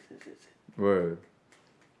 Sit. Word.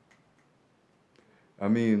 I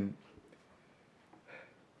mean...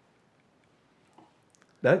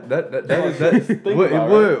 That is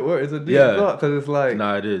word. It's a deep thought because it's like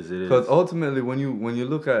it is. Because ultimately, when you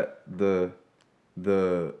look at the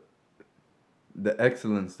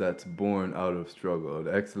excellence that's born out of struggle,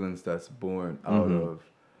 the excellence that's born out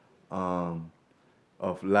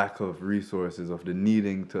of lack of resources, of the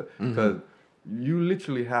needing to, because you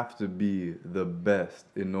literally have to be the best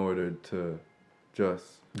in order to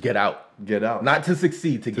just get out, not to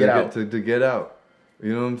succeed, to get out. To get out.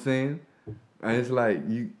 You know what I'm saying? And it's like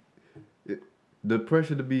the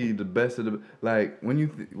pressure to be the best of the, like when you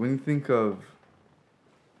think of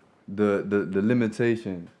the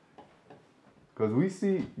limitation, because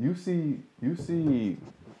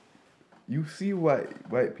you see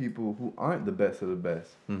white people who aren't the best of the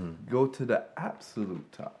best go to the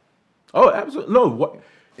absolute top. Oh, absolutely. No, what?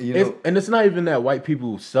 And it's not even that white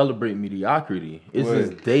people celebrate mediocrity. It's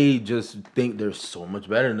just they just think they're so much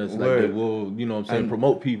better than us. Like they will,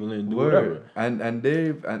 promote people and do whatever. And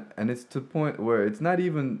it's to the point where it's not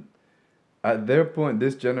even at their point.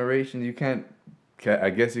 This generation, I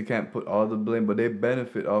guess you can't put all the blame, but they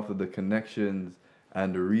benefit off of the connections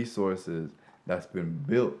and the resources that's been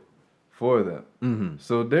built for them.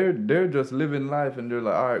 So they're just living life, and they're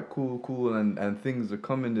like, all right, cool, and things are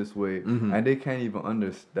coming this way, and they can't even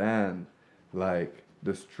understand like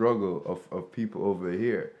the struggle of people over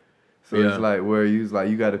here. So it's like where you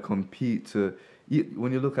got to compete to.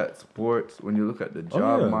 When you look at sports, when you look at the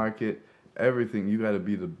job market, everything, you got to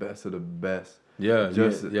be the best of the best.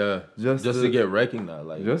 Just to get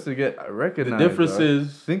recognized. Just to get recognized. The difference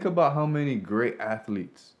is, think about how many great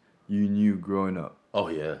athletes you knew growing up. Oh,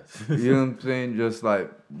 yeah. You know what I'm saying? Just like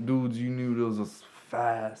dudes you knew that was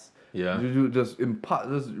fast. Yeah. Just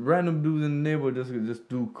random dudes in the neighborhood just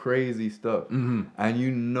do crazy stuff. And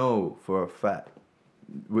you know for a fact,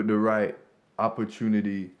 with the right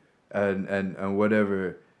opportunity and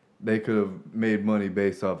whatever, they could have made money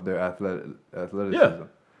based off their athleticism. Yeah.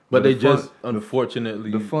 But they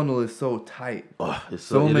unfortunately... The funnel is so tight. Oh,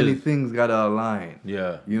 so many things got to align.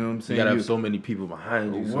 Yeah. You know what I'm saying? You got to have so many people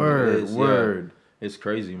behind you. Word. Yeah. It's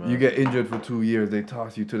crazy, man. You get injured for 2 years, they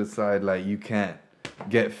toss you to the side like you can't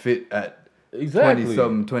get fit at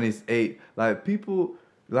 20-something, 28. Like people,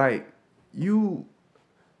 like you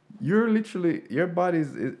you're literally, your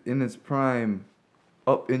body's in its prime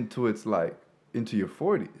up into its like, into your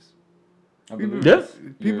 40s. People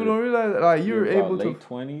don't realize that, like, you're able to. Late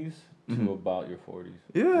 20s to about your 40s.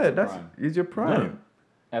 Yeah, it's your prime.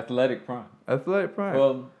 Yeah. Athletic prime.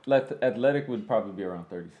 Well, like athletic would probably be around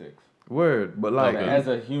 36. Word, but like as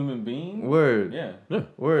a human being. Word. Yeah.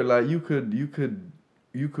 Word, like you could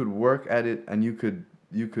work at it and you could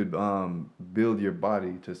build your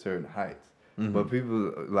body to certain heights. But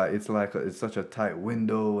people like it's such a tight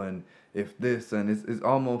window, and if this, and it's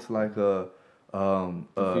almost like a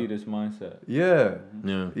defeatist mindset. Yeah.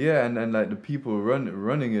 And like the people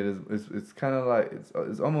running it it's kind of like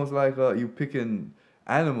it's almost like you picking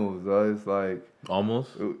animals. It's like almost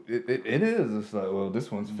it is. It's like, well,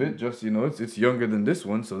 this one's fit, just it's younger than this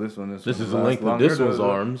one, so this is the length of this one's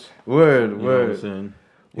arms. Word. You know what I'm saying?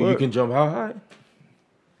 You can jump how high?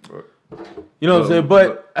 Word. You know what I'm saying?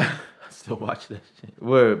 But I still watch that shit.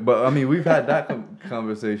 Word, but I mean, we've had that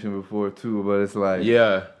conversation before too. But it's like,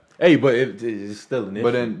 yeah, hey, but it's still an issue.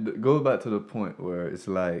 But then go back to the point where it's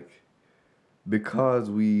like, because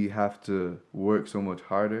we have to work so much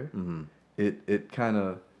harder, it kind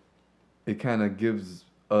of gives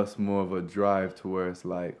us more of a drive to where it's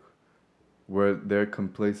like, where their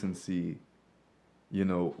complacency,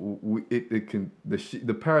 the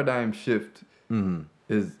paradigm shift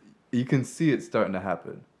is, you can see it starting to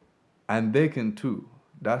happen, and they can too.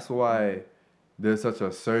 That's why there's such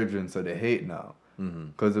a surge of the hate now,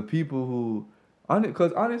 because the people who,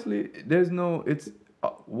 because honestly,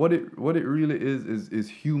 what it really is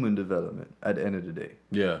human development at the end of the day.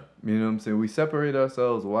 Yeah. You know what I'm saying? We separate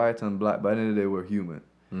ourselves white and black, but at the end of the day, we're human.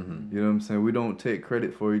 You know what I'm saying? We don't take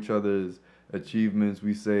credit for each other's achievements.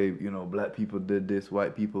 We say, black people did this,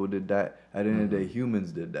 white people did that. At the end of the day,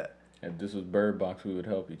 humans did that. If this was Bird Box, we would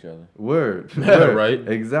help each other. Word. Right?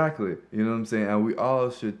 Exactly. You know what I'm saying? And we all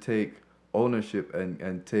should take ownership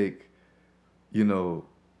and take,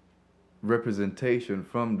 representation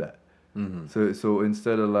from that. So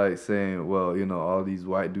instead of like saying, well, all these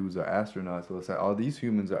white dudes are astronauts, well, it's like all these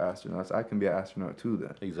humans are astronauts. I can be an astronaut too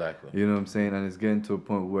then. Exactly. You know what I'm saying? And it's getting to a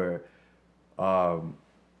point where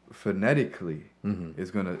phonetically it's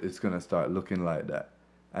gonna start looking like that.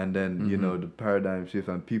 And then, the paradigm shift,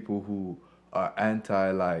 and people who are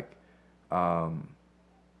anti-black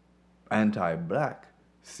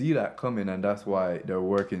see that coming, and that's why they're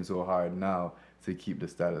working so hard now to keep the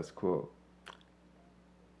status quo.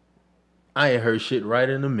 I ain't heard shit right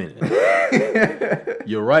in a minute.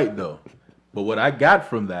 You're right though. But what I got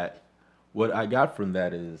from that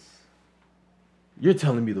is, you're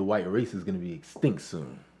telling me the white race is gonna be extinct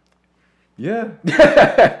soon. Yeah.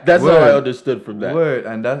 That's all I understood from that. Word.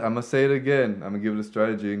 And I'm gonna say it again. I'm gonna give it a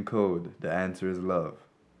strategy in code. The answer is love.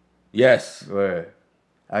 Yes. Word.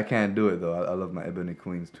 I can't do it though. I love my Ebony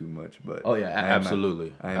Queens too much, but oh yeah,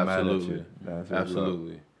 absolutely. Absolutely.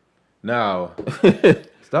 Now,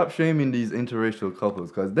 stop shaming these interracial couples,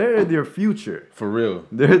 because they're their future. For real.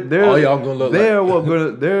 They're all y'all gonna look they're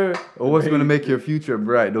what's gonna make your future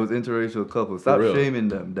bright. Those interracial couples. Stop shaming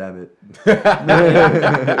them, damn it.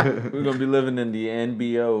 We're gonna be living in the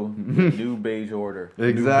NBO, New Beige Order.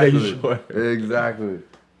 Exactly. Exactly.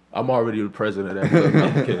 I'm already the president of that.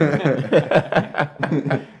 I'm kidding.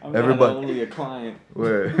 I'm not only a client.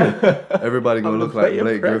 Where everybody gonna look like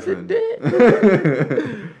Blake Griffin.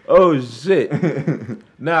 Oh shit!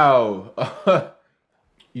 Now,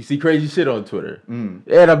 you see crazy shit on Twitter, and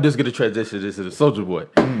I'm just gonna transition this to the Soulja Boy.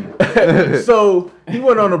 So he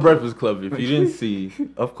went on the Breakfast Club. If you didn't see,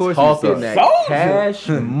 of course, talking that cash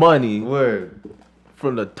money, word,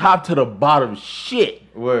 from the top to the bottom, shit,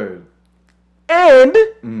 word, and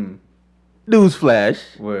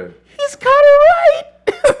newsflash, word, he's kind of right.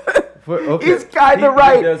 He's kind of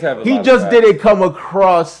right. He just didn't come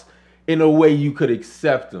across in a way you could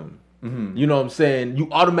accept him. You know what I'm saying? You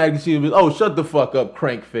automatically see him as, oh, shut the fuck up,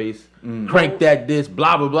 crank face. Crank that this,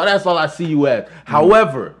 blah, blah, blah. That's all I see you as.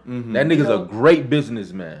 However, that nigga's a great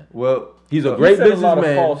businessman. Well, he's a great businessman. He said a lot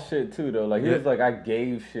of false shit, too, though. Like, he was like, I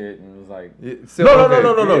gave shit, and was like... No.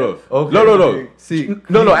 See,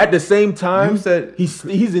 no. At the same time, you said he's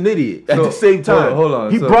an idiot. At the same time. Hold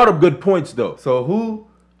on. He brought up good points, though. So who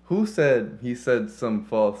said he said some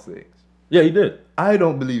false things? Yeah, he did. I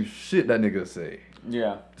don't believe shit that nigga say.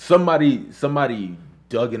 Yeah. Somebody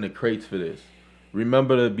dug in the crates for this.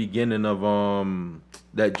 Remember the beginning of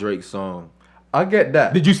that Drake song? I get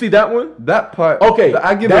that. Did you see that one? That part. Okay,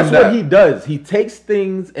 I give that's him that. what he does. He takes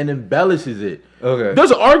things and embellishes it. Okay.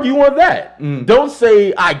 Doesn't argue on that. Don't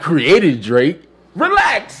say I created Drake.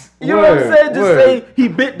 Relax. You know what I'm saying? Just say he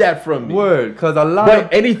bit that from me. Word, because a lot of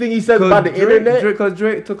anything he says about the internet. Because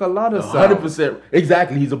Drake took a lot of 100%.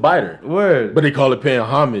 Exactly, he's a biter. Word. But they call it paying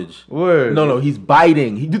homage. Word. No, he's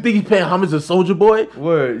biting. You think he's paying homage to Soulja Boy?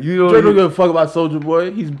 Word. Drake don't give a fuck about Soulja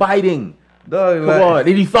Boy. He's biting. Come on.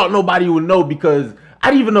 And he thought nobody would know because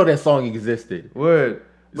I didn't even know that song existed. Word.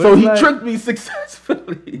 But so he tricked me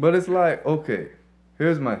successfully. But it's like, okay,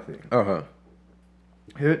 here's my thing.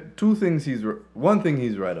 Here, one thing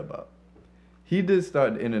he's right about. He did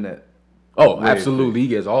start the internet. Oh, absolutely. He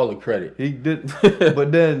gets all the credit. He did.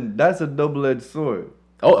 But then that's a double-edged sword.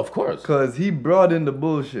 Oh, of course. Because he brought in the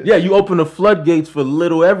bullshit. Yeah, you open the floodgates for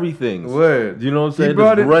little everything. Word. You know what I'm saying?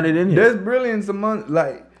 Just run it in here. There's brilliance among,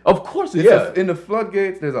 like... Of course, in the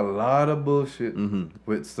floodgates, there's a lot of bullshit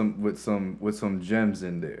with some gems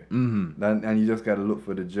in there. And you just got to look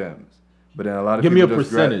for the gems. But then a lot of give people me a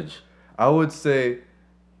percentage. I would say...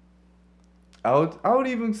 I would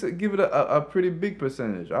even give it a pretty big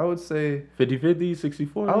percentage. I would say 50-50,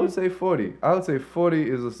 60-40. I would say 40. I would say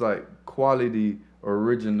 40 is just like quality,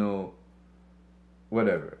 original,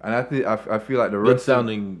 whatever. And I feel like the rest good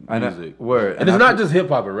sounding music. And it's not just hip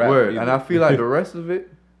hop and rap. Word. And I feel like the rest of it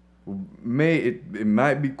it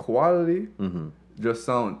might be quality,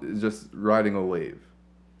 just riding a wave.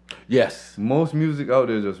 Yes. Most music out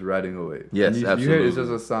there is just riding a wave. Yes, absolutely. You hear it's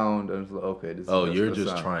just a sound, and it's like, okay, this. Oh, is you're just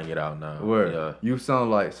sound. trying it out now. Word. Yeah. You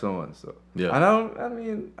sound like so and so. Yeah. And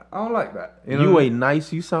I don't like that. You ain't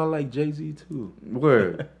nice. You sound like Jay-Z too.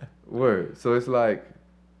 Word. Word. So it's like,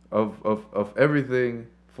 of everything,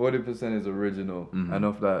 40% is original, and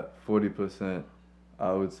of that 40%,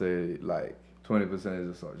 I would say like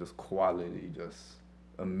 20% is just quality, just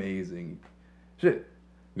amazing shit.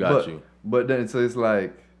 Got you. But then so it's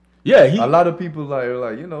like. Yeah, a lot of people are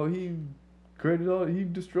like, he he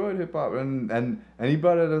destroyed hip hop, and he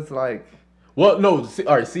brought it as like. Well, no,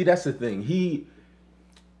 all right. See, that's the thing.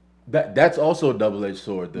 That's also a double-edged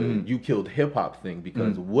sword. The you killed hip hop thing,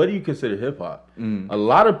 because what do you consider hip hop? A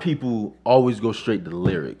lot of people always go straight to the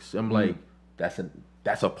lyrics. I'm like,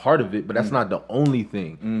 that's a part of it, but that's not the only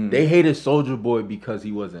thing. They hated Soulja Boy because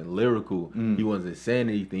he wasn't lyrical. He wasn't saying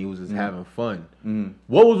anything. He was just having fun.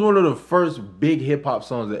 What was one of the first big hip hop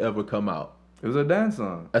songs that ever come out? It was a dance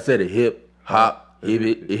song. I said a hip hop, hip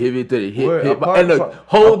it to the hip hop, and the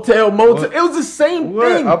hotel motel. It was the same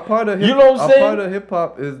thing. A part of you know what I'm saying? A part of hip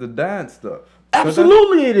hop is the dance stuff.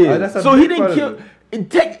 Absolutely, it is. So he didn't kill.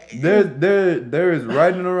 There is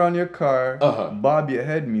riding around your car, bob your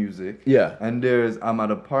head music. Yeah. And there's I'm at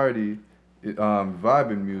a party,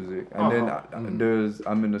 vibing music, and then there's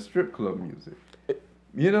I'm in a strip club music.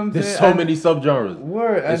 You know what I'm saying? There's so many subgenres.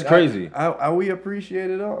 Word. It's crazy. We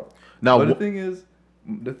appreciate it all. Now, but the thing is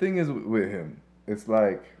with him, it's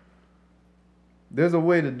like there's a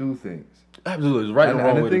way to do things. Absolutely, it's right and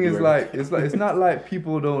wrong. And the thing is, it's not like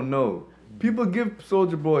people don't know. People give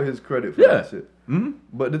Soulja Boy his credit for that shit.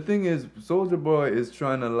 But the thing is, Soulja Boy is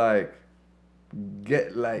trying to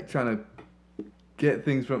get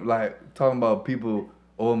things from talking about people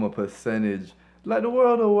owe him a percentage. Like the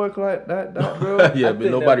world don't work like that, bro. Yeah, but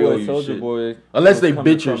nobody owes you shit. Boy unless they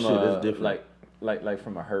bitch your shit. That's different. Like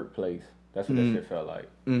from a hurt place. That's what that shit felt like.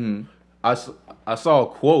 I saw a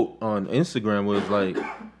quote on Instagram where it's like,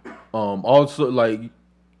 also like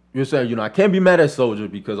you're saying, I can't be mad at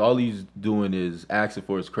Soulja because all he's doing is asking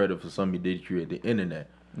for his credit for something he did create the internet.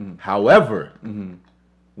 However,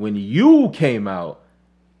 when you came out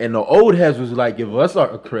and the old heads was like, give us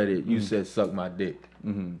our credit, you said suck my dick.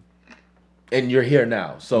 And you're here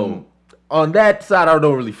now. So on that side, I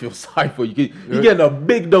don't really feel sorry for you. You're getting a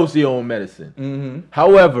big dose of your own medicine.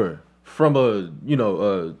 However, from a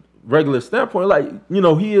regular standpoint,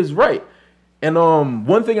 he is right. And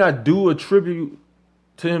one thing I do attribute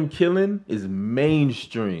to him killing is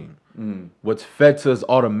mainstream. What's fed to us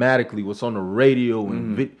automatically, what's on the radio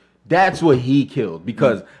and that's what he killed.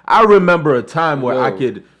 Because I remember a time where I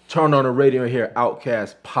could turn on the radio and hear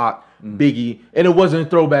Outkast, Pac, Biggie, and it wasn't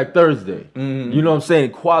Throwback Thursday. You know what I'm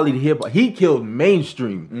saying? Quality hip hop. He killed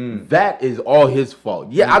mainstream. That is all his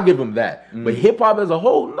fault. Yeah, I'll give him that. But hip hop as a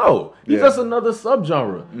whole, no. He's just another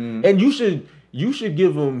subgenre. And you should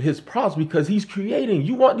give him his props because he's creating.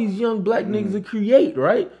 You want these young black niggas to create,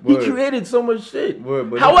 right? Word. He created so much shit.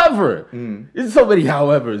 However, it's so many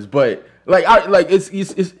howevers, but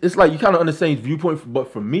it's like you kind of understand his viewpoint.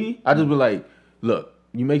 But for me, I just be like, look.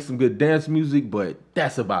 You make some good dance music, but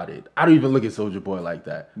that's about it. I don't even look at Soulja Boy like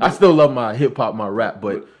that. I still love my hip hop, my rap,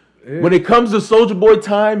 but when it comes to Soulja Boy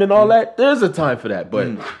time and all that, there's a time for that.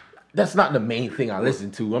 But that's not the main thing I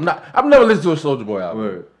listen to. I've never listened to a Soulja Boy album.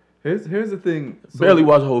 Word. Here's the thing. Barely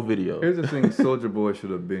watch a whole video. Here's the thing Soulja Boy should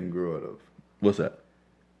have been grew out of. What's that?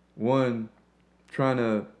 one, trying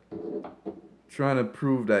to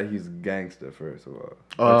prove that he's gangster first of all.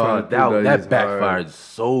 That backfired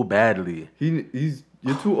so badly.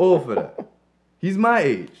 You're too old for that. He's my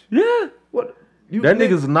age. Yeah. What? That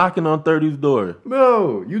nigga's knocking on 30's door.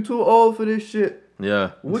 Bro, you too old for this shit.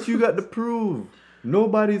 Yeah. What you got to prove?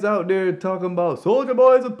 Nobody's out there talking about Soulja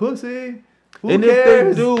Boy's a pussy. Who and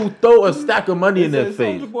cares? if they do, throw a stack of money in their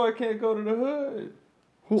face. Soulja Boy can't go to the hood.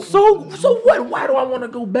 So what? Why do I want to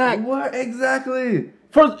go back? What exactly?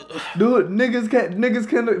 First, dude, niggas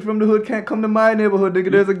can't from the hood can't come to my neighborhood,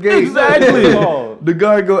 nigga. There's a gate. Exactly. The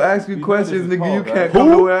guard go ask you questions, nigga. Called, you right? can't come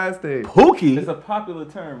to where I stay. Pookie. It's a popular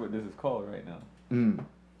term, what this is called right now.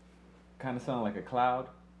 Kind of sound like a cloud.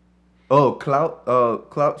 Oh,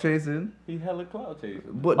 clout chasing. He hella cloud chasing.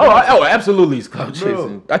 But absolutely, he's clout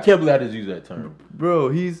chasing. I can't believe I just used that term. Bro,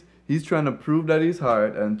 he's trying to prove that he's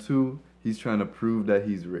hard, and two, he's trying to prove that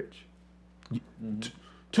he's rich.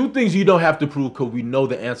 Two things you don't have to prove because we know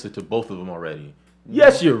the answer to both of them already.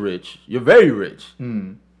 Yes, you're rich. You're very rich.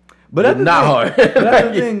 But that's not hard.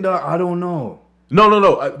 That's the thing, dog. I don't know.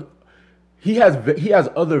 No. He has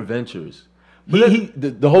other ventures.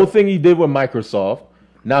 The whole thing he did with Microsoft.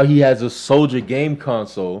 Now he has a Soldier game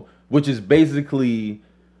console, which is basically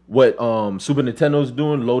what Super Nintendo's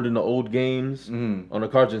doing, loading the old games on the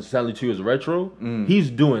cartridge and selling to you as retro.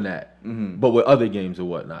 He's doing that, but with other games or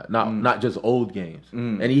whatnot, not just old games.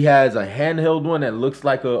 And he has a handheld one that looks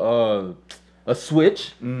like a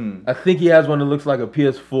Switch. I think he has one that looks like a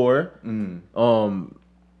PS4.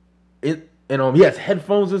 He has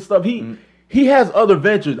headphones and stuff. He has other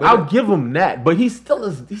ventures. I'll give him that, but he's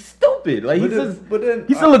stupid. Like he's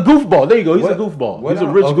still a goofball. There you go. He's a goofball. He's a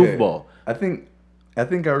rich goofball. I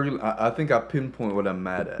think I pinpoint what I'm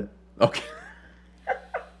mad at. Okay.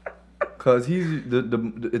 Cause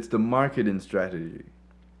it's the marketing strategy.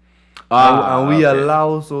 And we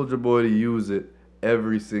allow Soulja Boy to use it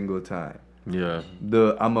every single time. Yeah.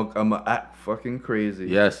 I'm a act fucking crazy.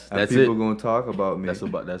 Yes, and that's people it. gonna talk about me. That's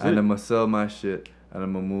and it. I'm gonna sell my shit and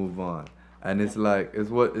I'm gonna move on. And it's like it's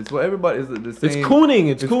what everybody is the same. It's cooning.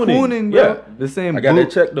 It's cooning, bro. Yeah. The same. I got that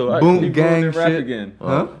check though. Boom gang rap shit again.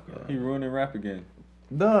 Huh? He ruining rap again.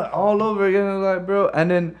 Duh, all over again. Like, bro. And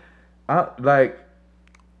then I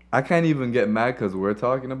can't even get mad because we're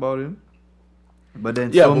talking about him. But then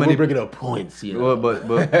we're bringing up points. You know?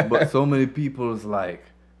 But so many people is like,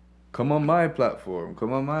 come on my platform.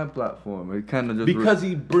 It kind of just because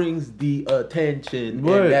he brings the attention,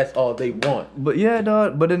 and that's all they want. But yeah,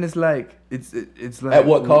 dog. But then it's like it's like at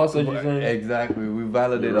what cost? As you saying? Exactly. We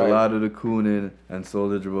validate a lot of the cooning, and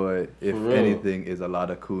Soulja Boy, if anything, is a lot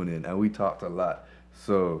of cooning, and we talked a lot.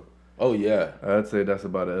 So. Oh yeah. I'd say that's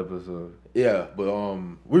about an episode. Yeah, but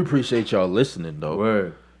we appreciate y'all listening though.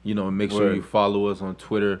 Word. You know, make sure you follow us on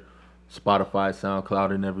Twitter, Spotify,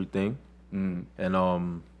 SoundCloud, and everything.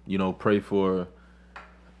 And you know, pray for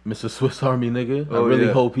Mr. Swiss Army nigga. I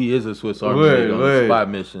really hope he is a Swiss Army nigga on a spy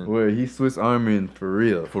mission. Where he's Swiss Armying for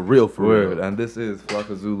real. For real. And this is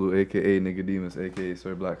Flocka Zulu, aka Nicodemus, aka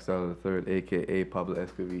Sir Black Star III, aka Pablo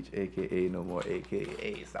Escovich, aka No More,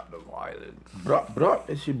 aka Stop the Violence. Bruh.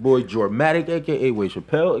 It's your boy Jormatic, aka Wade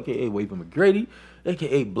Chappelle, aka Wave McGrady,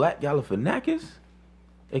 aka Black Galifianakis,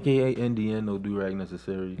 aka NDN, No Do-Rag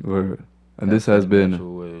Necessary. Word. And this has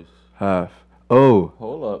been waves. half. Oh.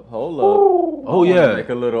 Hold up. Oh yeah. Make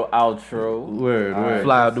a little outro. Word.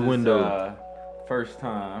 Fly out the window. First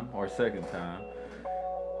time or second time.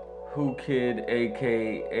 Who Kid,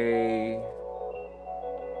 aka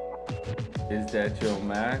Is That Your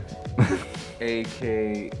Mac?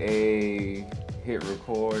 aka Hit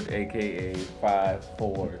Record, aka 5,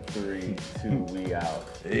 4, 3, 2, we out.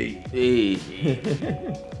 Hey.